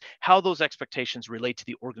expectations, how those expectations relate to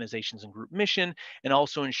the organization's and group mission, and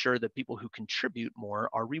also ensure that people who contribute more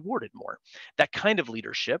are rewarded more. That kind of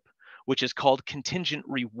leadership, which is called contingent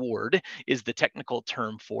reward, is the technical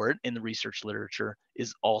term for it in the research literature,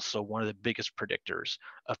 is also one of the biggest predictors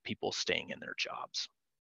of people staying in their jobs.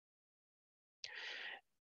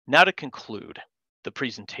 Now to conclude the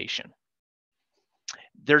presentation.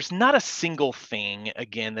 There's not a single thing,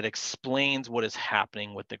 again, that explains what is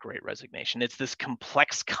happening with the Great Resignation. It's this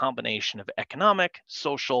complex combination of economic,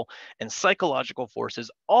 social, and psychological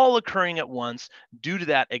forces all occurring at once due to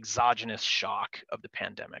that exogenous shock of the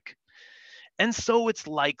pandemic. And so it's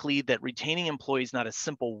likely that retaining employees is not a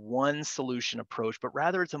simple one solution approach, but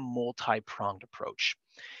rather it's a multi-pronged approach.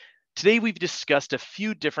 Today, we've discussed a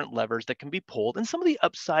few different levers that can be pulled and some of the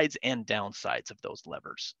upsides and downsides of those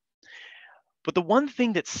levers. But the one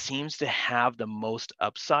thing that seems to have the most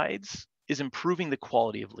upsides is improving the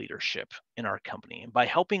quality of leadership in our company, and by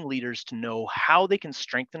helping leaders to know how they can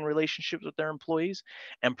strengthen relationships with their employees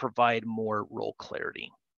and provide more role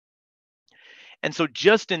clarity. And so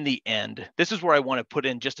just in the end, this is where I want to put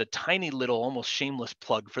in just a tiny little, almost shameless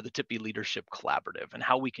plug for the Tippy Leadership Collaborative and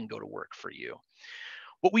how we can go to work for you.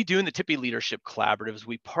 What we do in the Tippy Leadership Collaborative is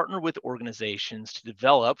we partner with organizations to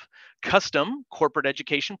develop custom corporate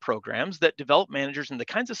education programs that develop managers in the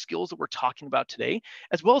kinds of skills that we're talking about today,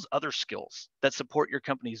 as well as other skills that support your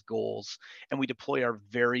company's goals. And we deploy our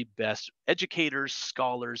very best educators,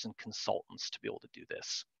 scholars, and consultants to be able to do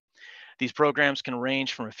this. These programs can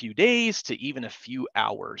range from a few days to even a few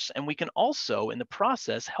hours. And we can also, in the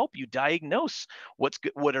process, help you diagnose what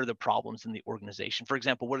are the problems in the organization. For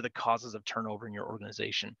example, what are the causes of turnover in your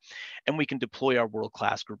organization? And we can deploy our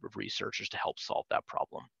world-class group of researchers to help solve that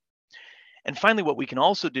problem. And finally, what we can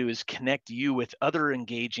also do is connect you with other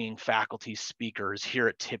engaging faculty speakers here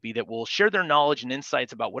at Tippy that will share their knowledge and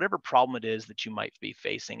insights about whatever problem it is that you might be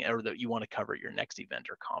facing or that you want to cover at your next event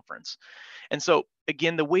or conference. And so,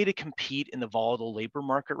 again, the way to compete in the volatile labor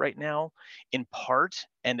market right now, in part,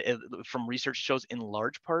 and from research shows in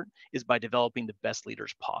large part, is by developing the best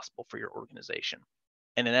leaders possible for your organization.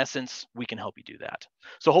 And in essence, we can help you do that.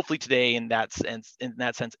 So hopefully today, in that sense,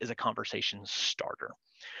 is a conversation starter.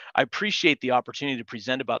 I appreciate the opportunity to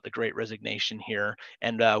present about the Great Resignation here,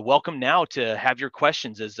 and welcome now to have your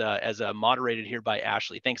questions as moderated here by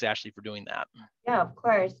Ashley. Thanks, Ashley, for doing that. Yeah, of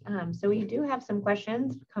course. So we do have some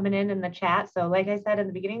questions coming in the chat. So like I said in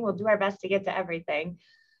the beginning, we'll do our best to get to everything.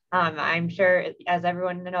 I'm sure, as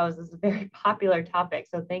everyone knows, this is a very popular topic.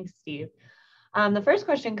 So thanks, Steve. The first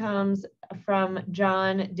question comes from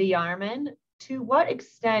John DeYarman. To what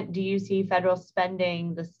extent do you see federal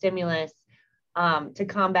spending, the stimulus to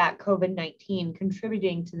combat COVID-19,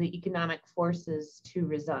 contributing to the economic forces to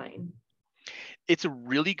resign? It's a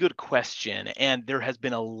really good question, and there has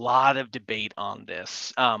been a lot of debate on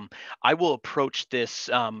this. I will approach this.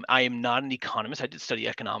 I am not an economist. I did study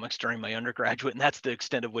economics during my undergraduate, and that's the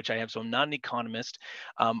extent of which I am. So I'm not an economist,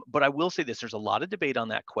 but I will say this: there's a lot of debate on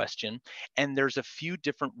that question, and there's a few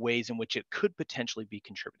different ways in which it could potentially be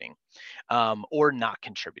contributing or not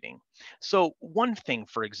contributing. So one thing,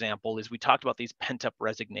 for example, is we talked about these pent-up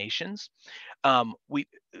resignations.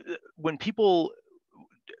 When people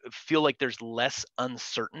feel like there's less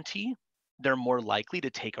uncertainty, they're more likely to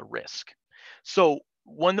take a risk. So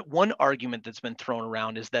one argument that's been thrown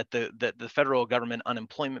around is that the federal government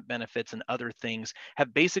unemployment benefits and other things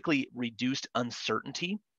have basically reduced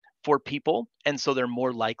uncertainty for people, and so they're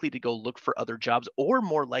more likely to go look for other jobs or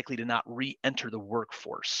more likely to not re-enter the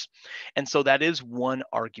workforce. And so that is one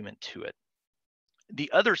argument to it. The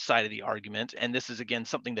other side of the argument, and this is again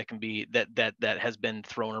something that can be that has been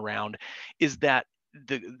thrown around, is that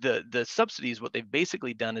the subsidies, what they've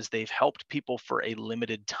basically done is they've helped people for a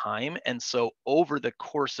limited time, and so over the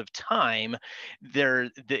course of time,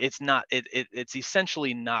 it's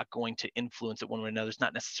essentially not going to influence it one way or another. It's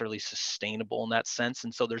not necessarily sustainable in that sense,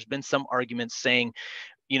 and so there's been some arguments saying,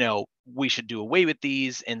 we should do away with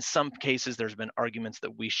these. In some cases, there's been arguments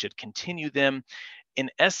that we should continue them. In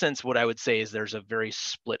essence, what I would say is there's a very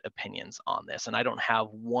split opinions on this, and I don't have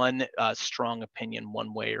one strong opinion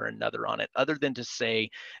one way or another on it, other than to say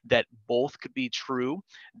that both could be true.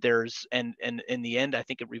 And in the end, I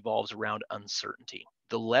think it revolves around uncertainty.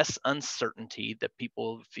 The less uncertainty that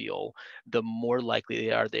people feel, the more likely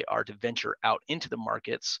they are to venture out into the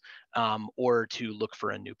markets or to look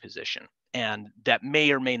for a new position. And that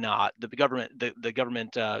may or may not, the government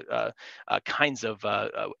kinds of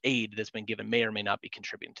aid that's been given may or may not be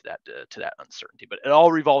contributing to that uncertainty. But it all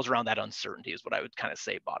revolves around that uncertainty, is what I would kind of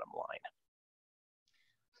say, bottom line.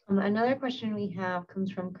 Another question we have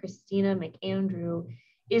comes from Christina McAndrew.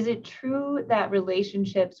 Is it true that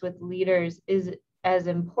relationships with leaders is as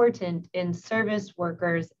important in service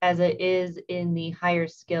workers as it is in the higher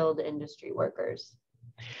skilled industry workers?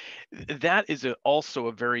 That is also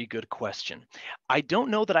a very good question. I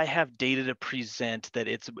don't know that I have data to present that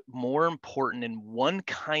it's more important in one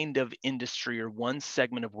kind of industry or one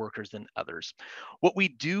segment of workers than others. What we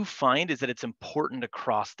do find is that it's important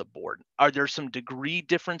across the board. Are there some degree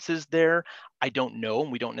differences there? I don't know,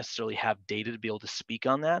 and we don't necessarily have data to be able to speak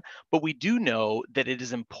on that, but we do know that it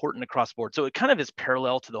is important across the board. So it kind of is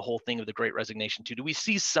parallel to the whole thing of the Great Resignation too. Do we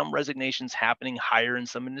see some resignations happening higher in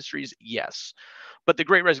some industries? Yes. But the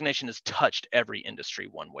Great Resignation has touched every industry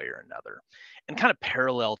one way or another. And kind of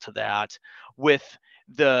parallel to that, when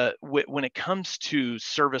it comes to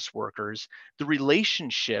service workers, the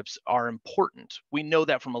relationships are important. We know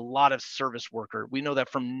that from a lot of service worker. We know that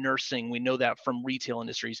from nursing. We know that from retail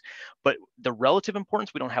industries. But the relative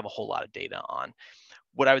importance, we don't have a whole lot of data on.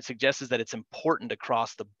 What I would suggest is that it's important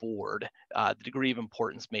across the board. The degree of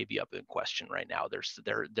importance may be up in question right now.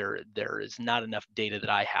 There is not enough data that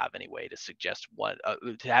I have anyway to suggest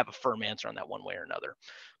to have a firm answer on that one way or another.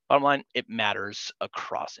 Bottom line, it matters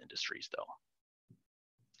across industries, though.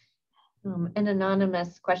 An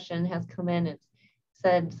anonymous question has come in. It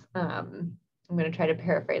said, I'm going to try to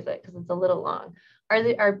paraphrase it because it's a little long.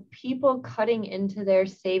 Are people cutting into their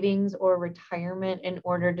savings or retirement in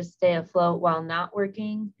order to stay afloat while not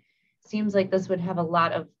working? Seems like this would have a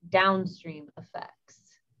lot of downstream effects.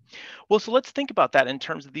 Well, so let's think about that in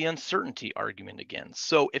terms of the uncertainty argument again.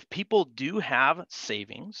 So if people do have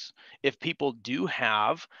savings, if people do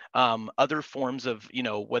have other forms of,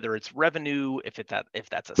 whether it's revenue, if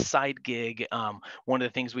that's a side gig, one of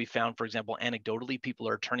the things we found, for example, anecdotally, people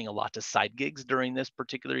are turning a lot to side gigs during this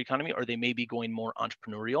particular economy, or they may be going more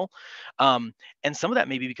entrepreneurial. And some of that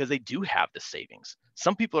may be because they do have the savings.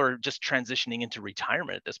 Some people are just transitioning into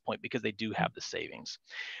retirement at this point because they do have the savings.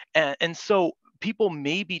 And so people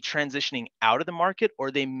may be transitioning out of the market, or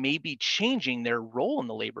they may be changing their role in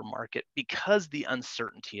the labor market because the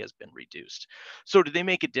uncertainty has been reduced. So do they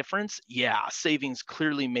make a difference? Yeah, savings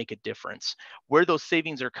clearly make a difference. Where those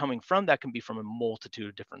savings are coming from, that can be from a multitude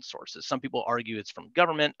of different sources. Some people argue it's from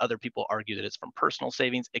government. Other people argue that it's from personal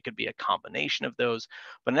savings. It could be a combination of those.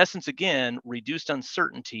 But in essence, again, reduced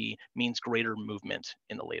uncertainty means greater movement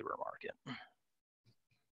in the labor market.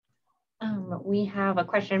 We have a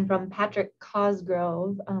question from Patrick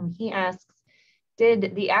Cosgrove. He asks,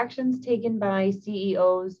 did the actions taken by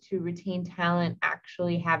CEOs to retain talent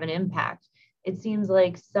actually have an impact? It seems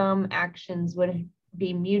like some actions would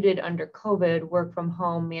be muted under COVID, work from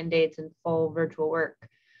home mandates, and full virtual work.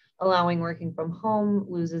 Allowing working from home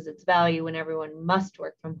loses its value when everyone must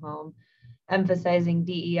work from home. Emphasizing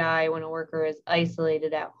DEI when a worker is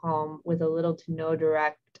isolated at home with a little to no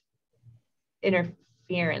direct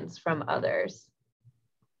interference from others.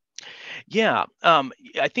 Yeah,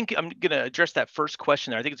 I think I'm going to address that first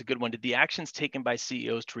question there. I think it's a good one. Did the actions taken by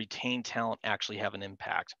CEOs to retain talent actually have an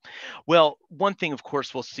impact? Well, one thing, of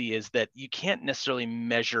course, we'll see is that you can't necessarily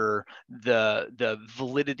measure the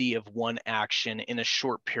validity of one action in a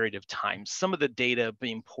short period of time. Some of the data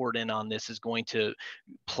being poured in on this is going to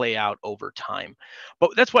play out over time.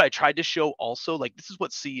 But that's what I tried to show also. Like, this is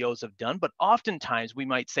what CEOs have done. But oftentimes we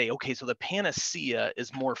might say, okay, so the panacea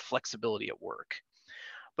is more flexibility at work,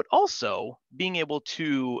 but also being able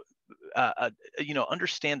to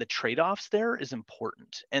understand the trade-offs there is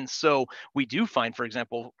important. And so we do find, for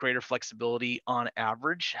example, greater flexibility on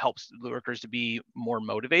average helps the workers to be more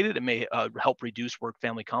motivated. It may help reduce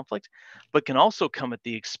work-family conflict, but can also come at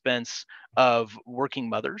the expense of working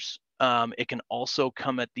mothers. It can also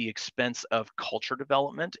come at the expense of culture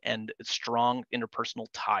development and strong interpersonal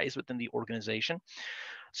ties within the organization.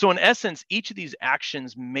 So in essence, each of these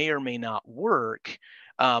actions may or may not work.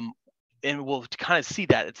 And we'll kind of see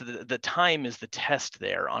that the time is the test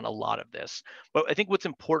there on a lot of this. But I think what's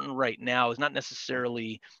important right now is not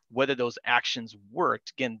necessarily whether those actions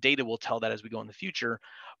worked. Again, data will tell that as we go in the future.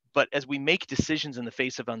 But as we make decisions in the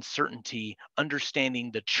face of uncertainty,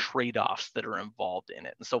 understanding the trade-offs that are involved in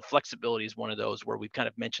it. And so flexibility is one of those where we've kind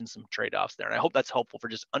of mentioned some trade-offs there. And I hope that's helpful for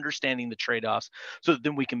just understanding the trade-offs so that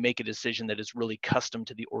then we can make a decision that is really custom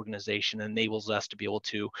to the organization and enables us to be able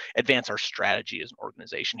to advance our strategy as an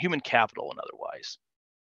organization, human capital and otherwise.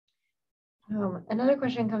 Another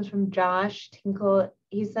question comes from Josh Tinkle.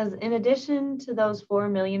 He says, in addition to those 4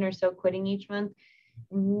 million or so quitting each month,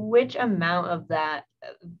 which amount of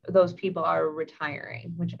those people are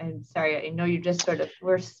retiring? Which I'm sorry, I know you just sort of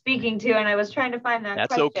were speaking to, and I was trying to find that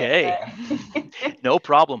That's question. Okay. No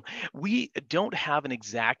problem. We don't have an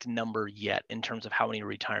exact number yet in terms of how many are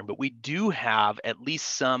retiring, but we do have at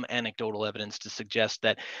least some anecdotal evidence to suggest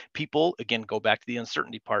that people, again, go back to the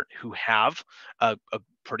uncertainty part, who have a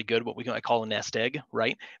pretty good, what I call a nest egg,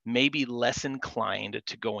 right? Maybe less inclined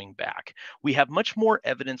to going back. We have much more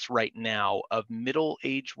evidence right now of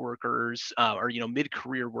middle-aged workers or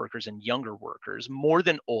mid-career workers and younger workers more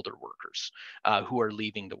than older workers who are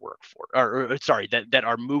leaving the workforce, that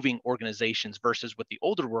are moving organizations versus with the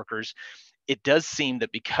older workers. It does seem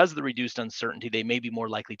that because of the reduced uncertainty, they may be more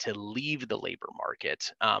likely to leave the labor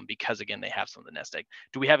market because, again, they have some of the nest egg.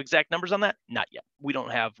 Do we have exact numbers on that? Not yet. We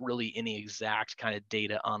don't have really any exact kind of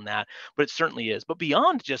data on that, but it certainly is. But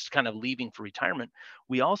beyond just kind of leaving for retirement,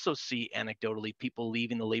 we also see anecdotally people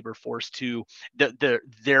leaving the labor force to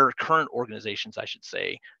their current organizations, I should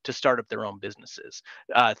say, to start up their own businesses,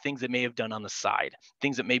 things that may have done on the side,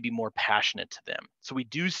 things that may be more passionate to them. So we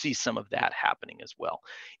do see some of that happening as well.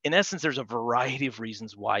 In essence, there's a variety of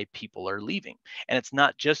reasons why people are leaving. And it's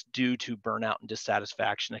not just due to burnout and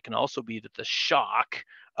dissatisfaction. It can also be that the shock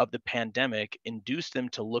of the pandemic induced them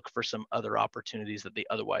to look for some other opportunities that they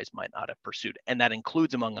otherwise might not have pursued. And that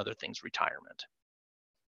includes, among other things, retirement.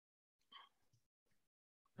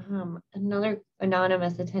 Another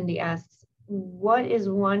anonymous attendee asks, what is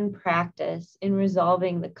one practice in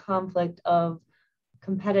resolving the conflict of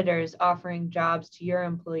competitors offering jobs to your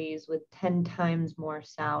employees with 10 times more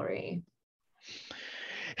salary?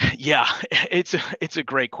 Yeah, it's a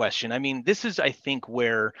great question. I mean, this is, I think,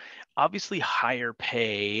 where obviously higher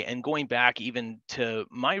pay, and going back even to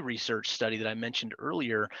my research study that I mentioned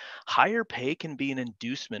earlier, higher pay can be an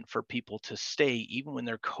inducement for people to stay even when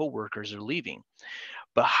their coworkers are leaving.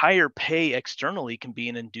 But higher pay externally can be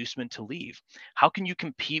an inducement to leave. How can you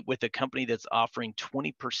compete with a company that's offering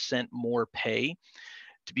 20% more pay?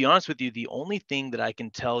 To be honest with you, the only thing that I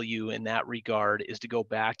can tell you in that regard is to go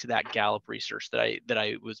back to that Gallup research that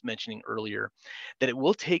I was mentioning earlier, that it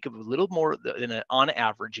will take a little more than on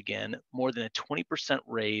average, again, more than a 20%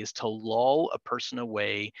 raise to lull a person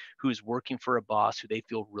away who's working for a boss who they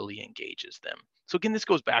feel really engages them. So again, this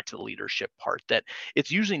goes back to the leadership part, that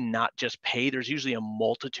it's usually not just pay. There's usually a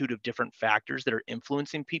multitude of different factors that are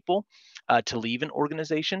influencing people to leave an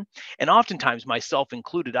organization. And oftentimes, myself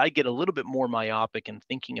included, I get a little bit more myopic in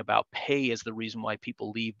thinking about pay as the reason why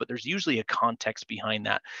people leave, but there's usually a context behind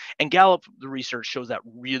that. And Gallup, the research shows that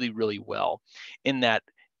really, really well, in that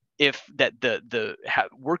if that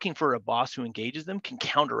working for a boss who engages them can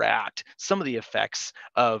counteract some of the effects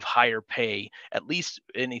of higher pay, at least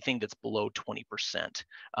anything that's below 20%.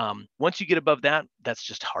 Once you get above that, that's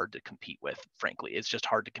just hard to compete with. Frankly, it's just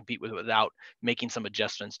hard to compete with without making some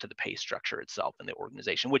adjustments to the pay structure itself in the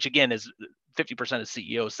organization, which again is 50% of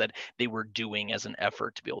CEOs said they were doing as an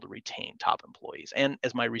effort to be able to retain top employees. And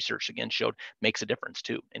as my research again showed, makes a difference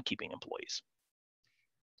too in keeping employees.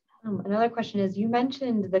 Another question is, you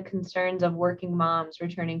mentioned the concerns of working moms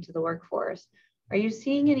returning to the workforce. Are you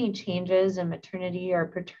seeing any changes in maternity or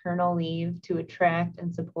paternal leave to attract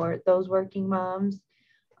and support those working moms?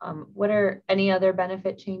 What are any other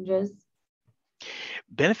benefit changes?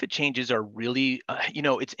 Benefit changes are really,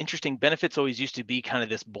 it's interesting. Benefits always used to be kind of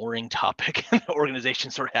this boring topic the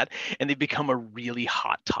organizations sort of had, and they've become a really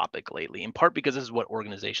hot topic lately, in part because this is what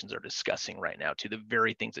organizations are discussing right now, to the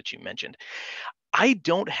very things that you mentioned. I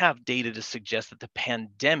don't have data to suggest that the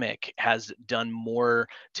pandemic has done more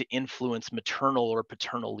to influence maternal or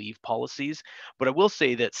paternal leave policies, but I will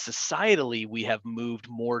say that societally we have moved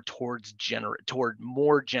more toward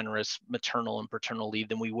more generous maternal and paternal leave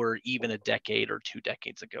than we were even a decade or 2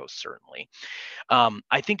 decades ago, certainly.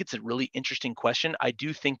 I think it's a really interesting question. I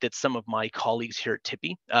do think that some of my colleagues here at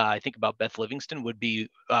Tippy, I think about Beth Livingston, would be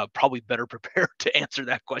probably better prepared to answer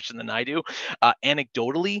that question than I do.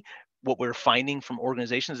 Anecdotally, what we're finding from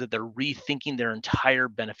organizations is that they're rethinking their entire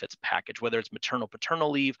benefits package, whether it's maternal paternal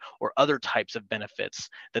leave or other types of benefits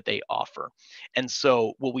that they offer. And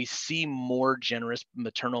so will we see more generous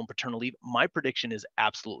maternal and paternal leave? My prediction is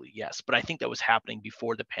absolutely yes, but I think that was happening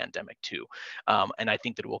before the pandemic too. And I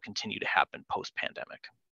think that it will continue to happen post-pandemic.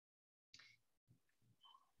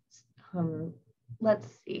 Let's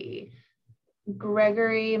see.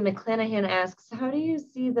 Gregory McClanahan asks, how do you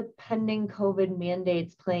see the pending COVID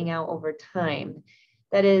mandates playing out over time?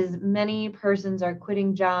 That is, many persons are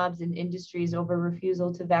quitting jobs in industries over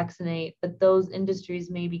refusal to vaccinate, but those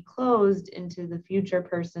industries may be closed into the future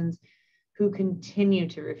persons who continue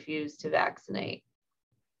to refuse to vaccinate.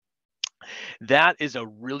 That is a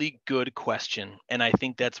really good question. And I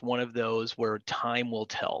think that's one of those where time will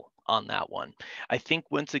tell on that one. I think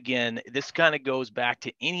once again, this kind of goes back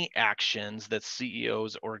to any actions that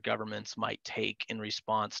CEOs or governments might take in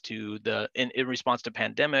response to in response to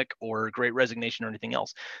pandemic or great resignation or anything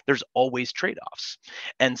else. There's always trade-offs.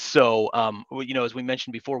 And so, as we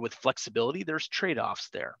mentioned before, with flexibility, there's trade-offs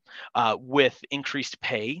there. With increased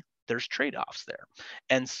pay, there's trade-offs there.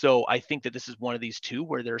 And so I think that this is one of these two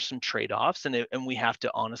where there's some trade-offs and we have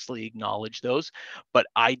to honestly acknowledge those, but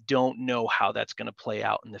I don't know how that's going to play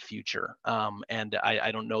out in the future. And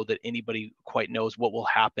I don't know that anybody quite knows what will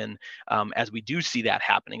happen as we do see that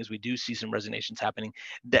happening, as we do see some resignations happening,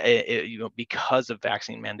 because of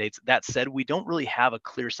vaccine mandates. That said, we don't really have a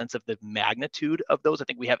clear sense of the magnitude of those. I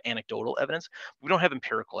think we have anecdotal evidence. We don't have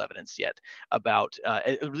empirical evidence yet about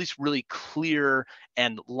at least really clear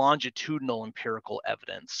and longitudinal empirical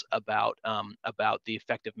evidence about the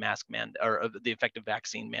effective the effective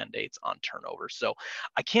vaccine mandates on turnover. So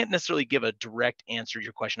I can't necessarily give a direct answer to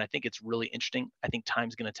your question. I think it's really interesting. I think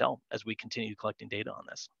time's going to tell as we continue collecting data on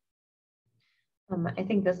this. I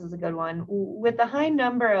think this is a good one. With the high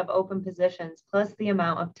number of open positions, plus the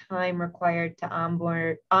amount of time required to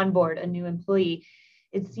onboard a new employee,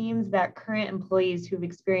 it seems that current employees who've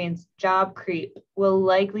experienced job creep will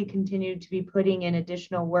likely continue to be putting in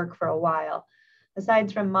additional work for a while.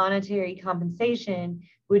 Aside from monetary compensation,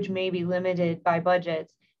 which may be limited by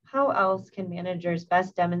budgets, how else can managers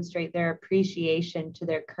best demonstrate their appreciation to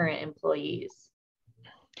their current employees?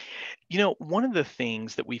 One of the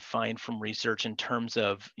things that we find from research in terms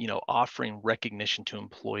of, offering recognition to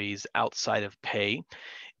employees outside of pay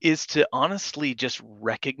is to honestly just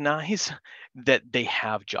recognize that they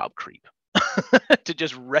have job creep. To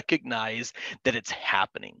just recognize that it's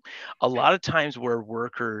happening. A lot of times where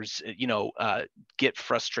workers, get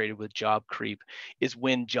frustrated with job creep is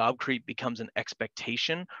when job creep becomes an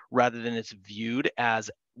expectation rather than it's viewed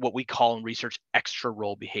as what we call in research extra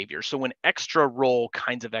role behavior. So when extra role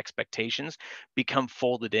kinds of expectations become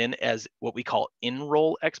folded in as what we call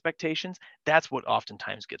in-role expectations, that's what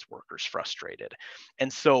oftentimes gets workers frustrated.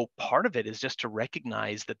 And so part of it is just to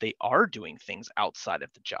recognize that they are doing things outside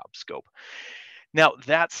of the job scope. Now,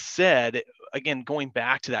 that said, again, going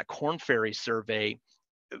back to that Korn Ferry survey,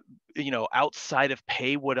 outside of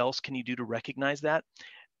pay, what else can you do to recognize that?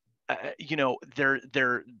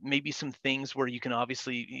 there may be some things where you can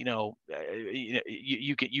obviously,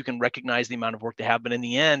 you can recognize the amount of work they have, but in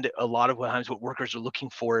the end, a lot of times what workers are looking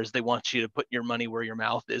for is they want you to put your money where your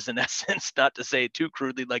mouth is, in essence, not to say it too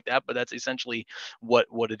crudely like that, but that's essentially what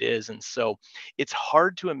it is. And so it's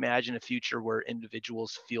hard to imagine a future where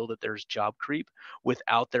individuals feel that there's job creep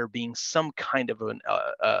without there being some kind of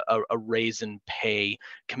a raise in pay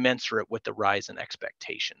commensurate with the rise in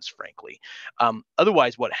expectations, frankly.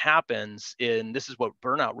 Otherwise, what happens, and this is what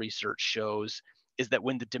burnout research shows, is that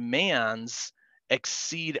when the demands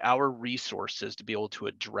exceed our resources to be able to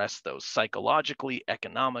address those psychologically,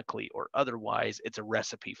 economically, or otherwise, it's a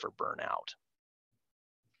recipe for burnout.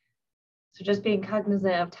 So just being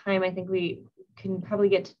cognizant of time, I think we can probably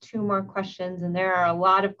get to 2 more questions, and there are a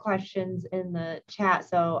lot of questions in the chat.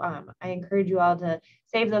 So I encourage you all to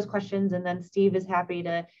save those questions, and then Steve is happy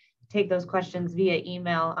to take those questions via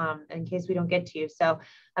email in case we don't get to you. So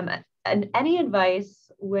and any advice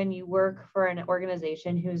when you work for an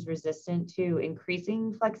organization who's resistant to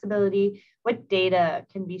increasing flexibility? What data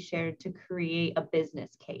can be shared to create a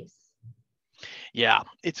business case? Yeah,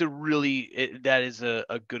 that is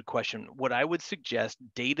a good question. What I would suggest,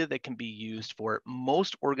 data that can be used for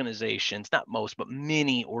most organizations, not most, but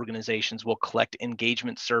many organizations will collect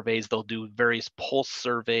engagement surveys. They'll do various pulse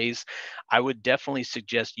surveys. I would definitely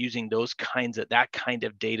suggest using that kind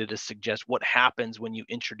of data to suggest what happens when you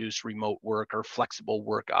introduce remote work or flexible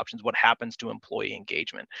work options, what happens to employee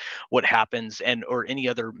engagement, what happens, or any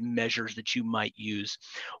other measures that you might use.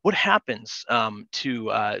 What happens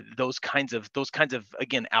to those kinds of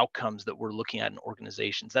again outcomes that we're looking at in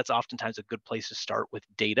organizations? That's oftentimes a good place to start with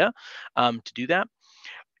data to do that.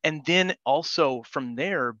 And then also from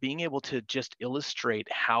there, being able to just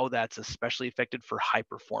illustrate how that's especially effective for high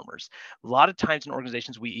performers. A lot of times in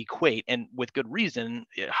organizations, we equate, and with good reason,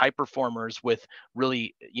 high performers with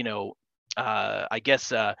really,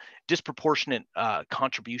 disproportionate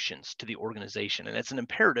contributions to the organization. And it's an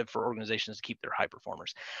imperative for organizations to keep their high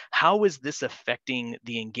performers. How is this affecting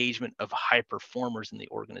the engagement of high performers in the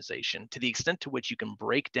organization? To the extent to which you can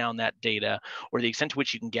break down that data, or the extent to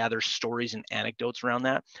which you can gather stories and anecdotes around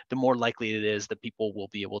that, the more likely it is that people will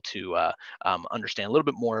be able to understand a little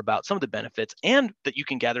bit more about some of the benefits, and that you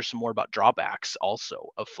can gather some more about drawbacks also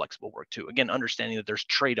of flexible work too. Again, understanding that there's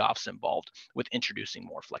trade-offs involved with introducing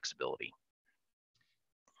more flexibility.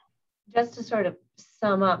 Just to sort of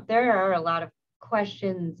sum up, there are a lot of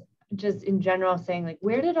questions just in general saying, like,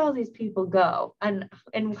 where did all these people go, and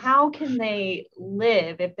how can they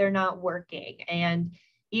live if they're not working? And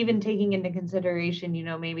even taking into consideration,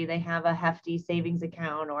 maybe they have a hefty savings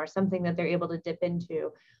account or something that they're able to dip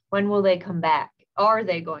into. When will they come back? Are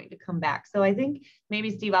they going to come back? So I think maybe,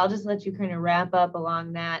 Steve, I'll just let you kind of wrap up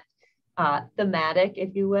along that thematic,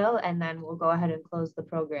 if you will, and then we'll go ahead and close the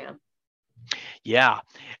program. Yeah,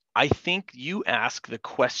 I think you ask the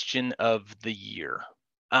question of the year.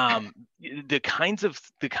 The kinds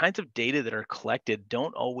of data that are collected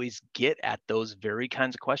don't always get at those very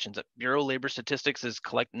kinds of questions. Bureau of Labor Statistics is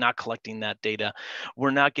not collecting that data.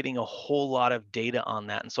 We're not getting a whole lot of data on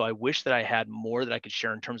that. And so I wish that I had more that I could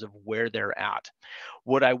share in terms of where they're at.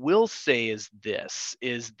 What I will say is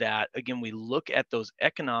that, again, we look at those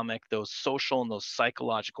economic, those social, and those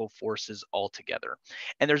psychological forces all together.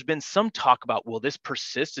 And there's been some talk about, will this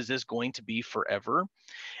persist? Is this going to be forever?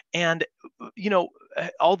 And,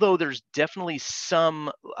 although there's definitely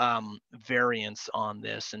some variance on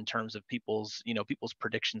this in terms of people's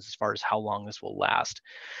predictions as far as how long this will last,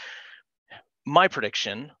 my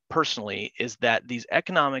prediction personally is that these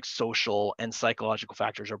economic, social, and psychological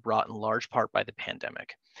factors are brought in large part by the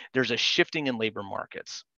pandemic. There's a shifting in labor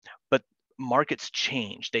markets, but markets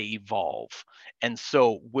change, they evolve. And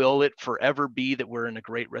so will it forever be that we're in a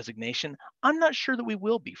great resignation? I'm not sure that we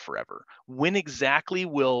will be forever. When exactly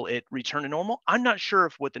will it return to normal? I'm not sure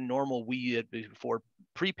if what the normal we had before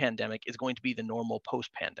pre-pandemic is going to be the normal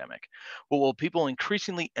post-pandemic. But will people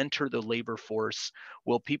increasingly enter the labor force?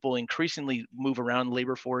 Will people increasingly move around the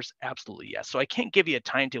labor force? Absolutely, yes. So I can't give you a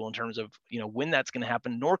timetable in terms of when that's going to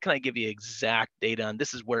happen, nor can I give you exact data, and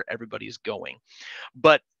this is where everybody is going.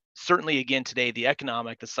 But certainly, again, today, the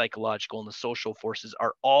economic, the psychological, and the social forces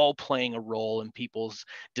are all playing a role in people's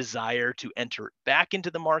desire to enter back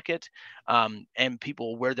into the market, and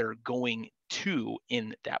people where they're going to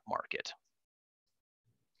in that market.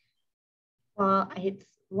 Well, it's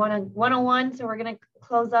 101, so we're going to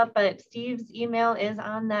close up, but Steve's email is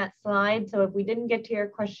on that slide. So if we didn't get to your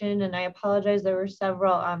question, and I apologize, there were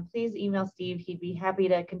several, please email Steve. He'd be happy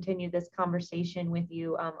to continue this conversation with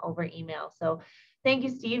you over email. So thank you,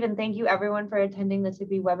 Steve, and thank you everyone for attending the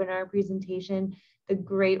TIPI webinar presentation, The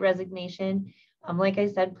Great Resignation. Like I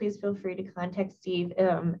said, please feel free to contact Steve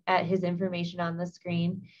at his information on the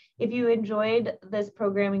screen. If you enjoyed this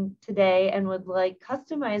programming today and would like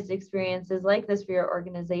customized experiences like this for your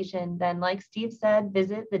organization, then like Steve said,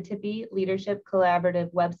 visit the Tippy Leadership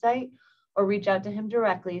Collaborative website or reach out to him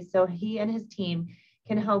directly so he and his team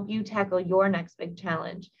can help you tackle your next big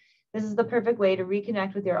challenge. This is the perfect way to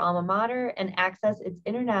reconnect with your alma mater and access its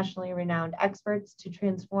internationally renowned experts to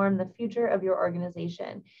transform the future of your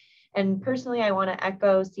organization. And personally, I want to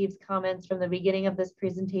echo Steve's comments from the beginning of this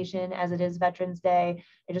presentation, as it is Veterans Day.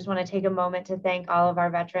 I just want to take a moment to thank all of our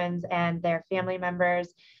veterans and their family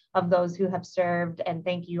members of those who have served, and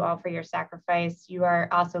thank you all for your sacrifice. You are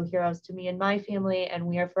also heroes to me and my family, and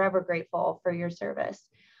we are forever grateful for your service.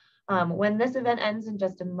 When this event ends in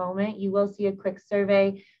just a moment, you will see a quick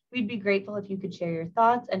survey. We'd be grateful if you could share your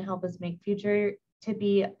thoughts and help us make future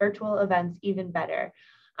Tippy virtual events even better.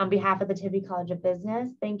 On behalf of the Tippy College of Business,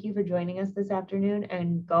 thank you for joining us this afternoon,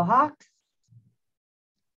 and go Hawks!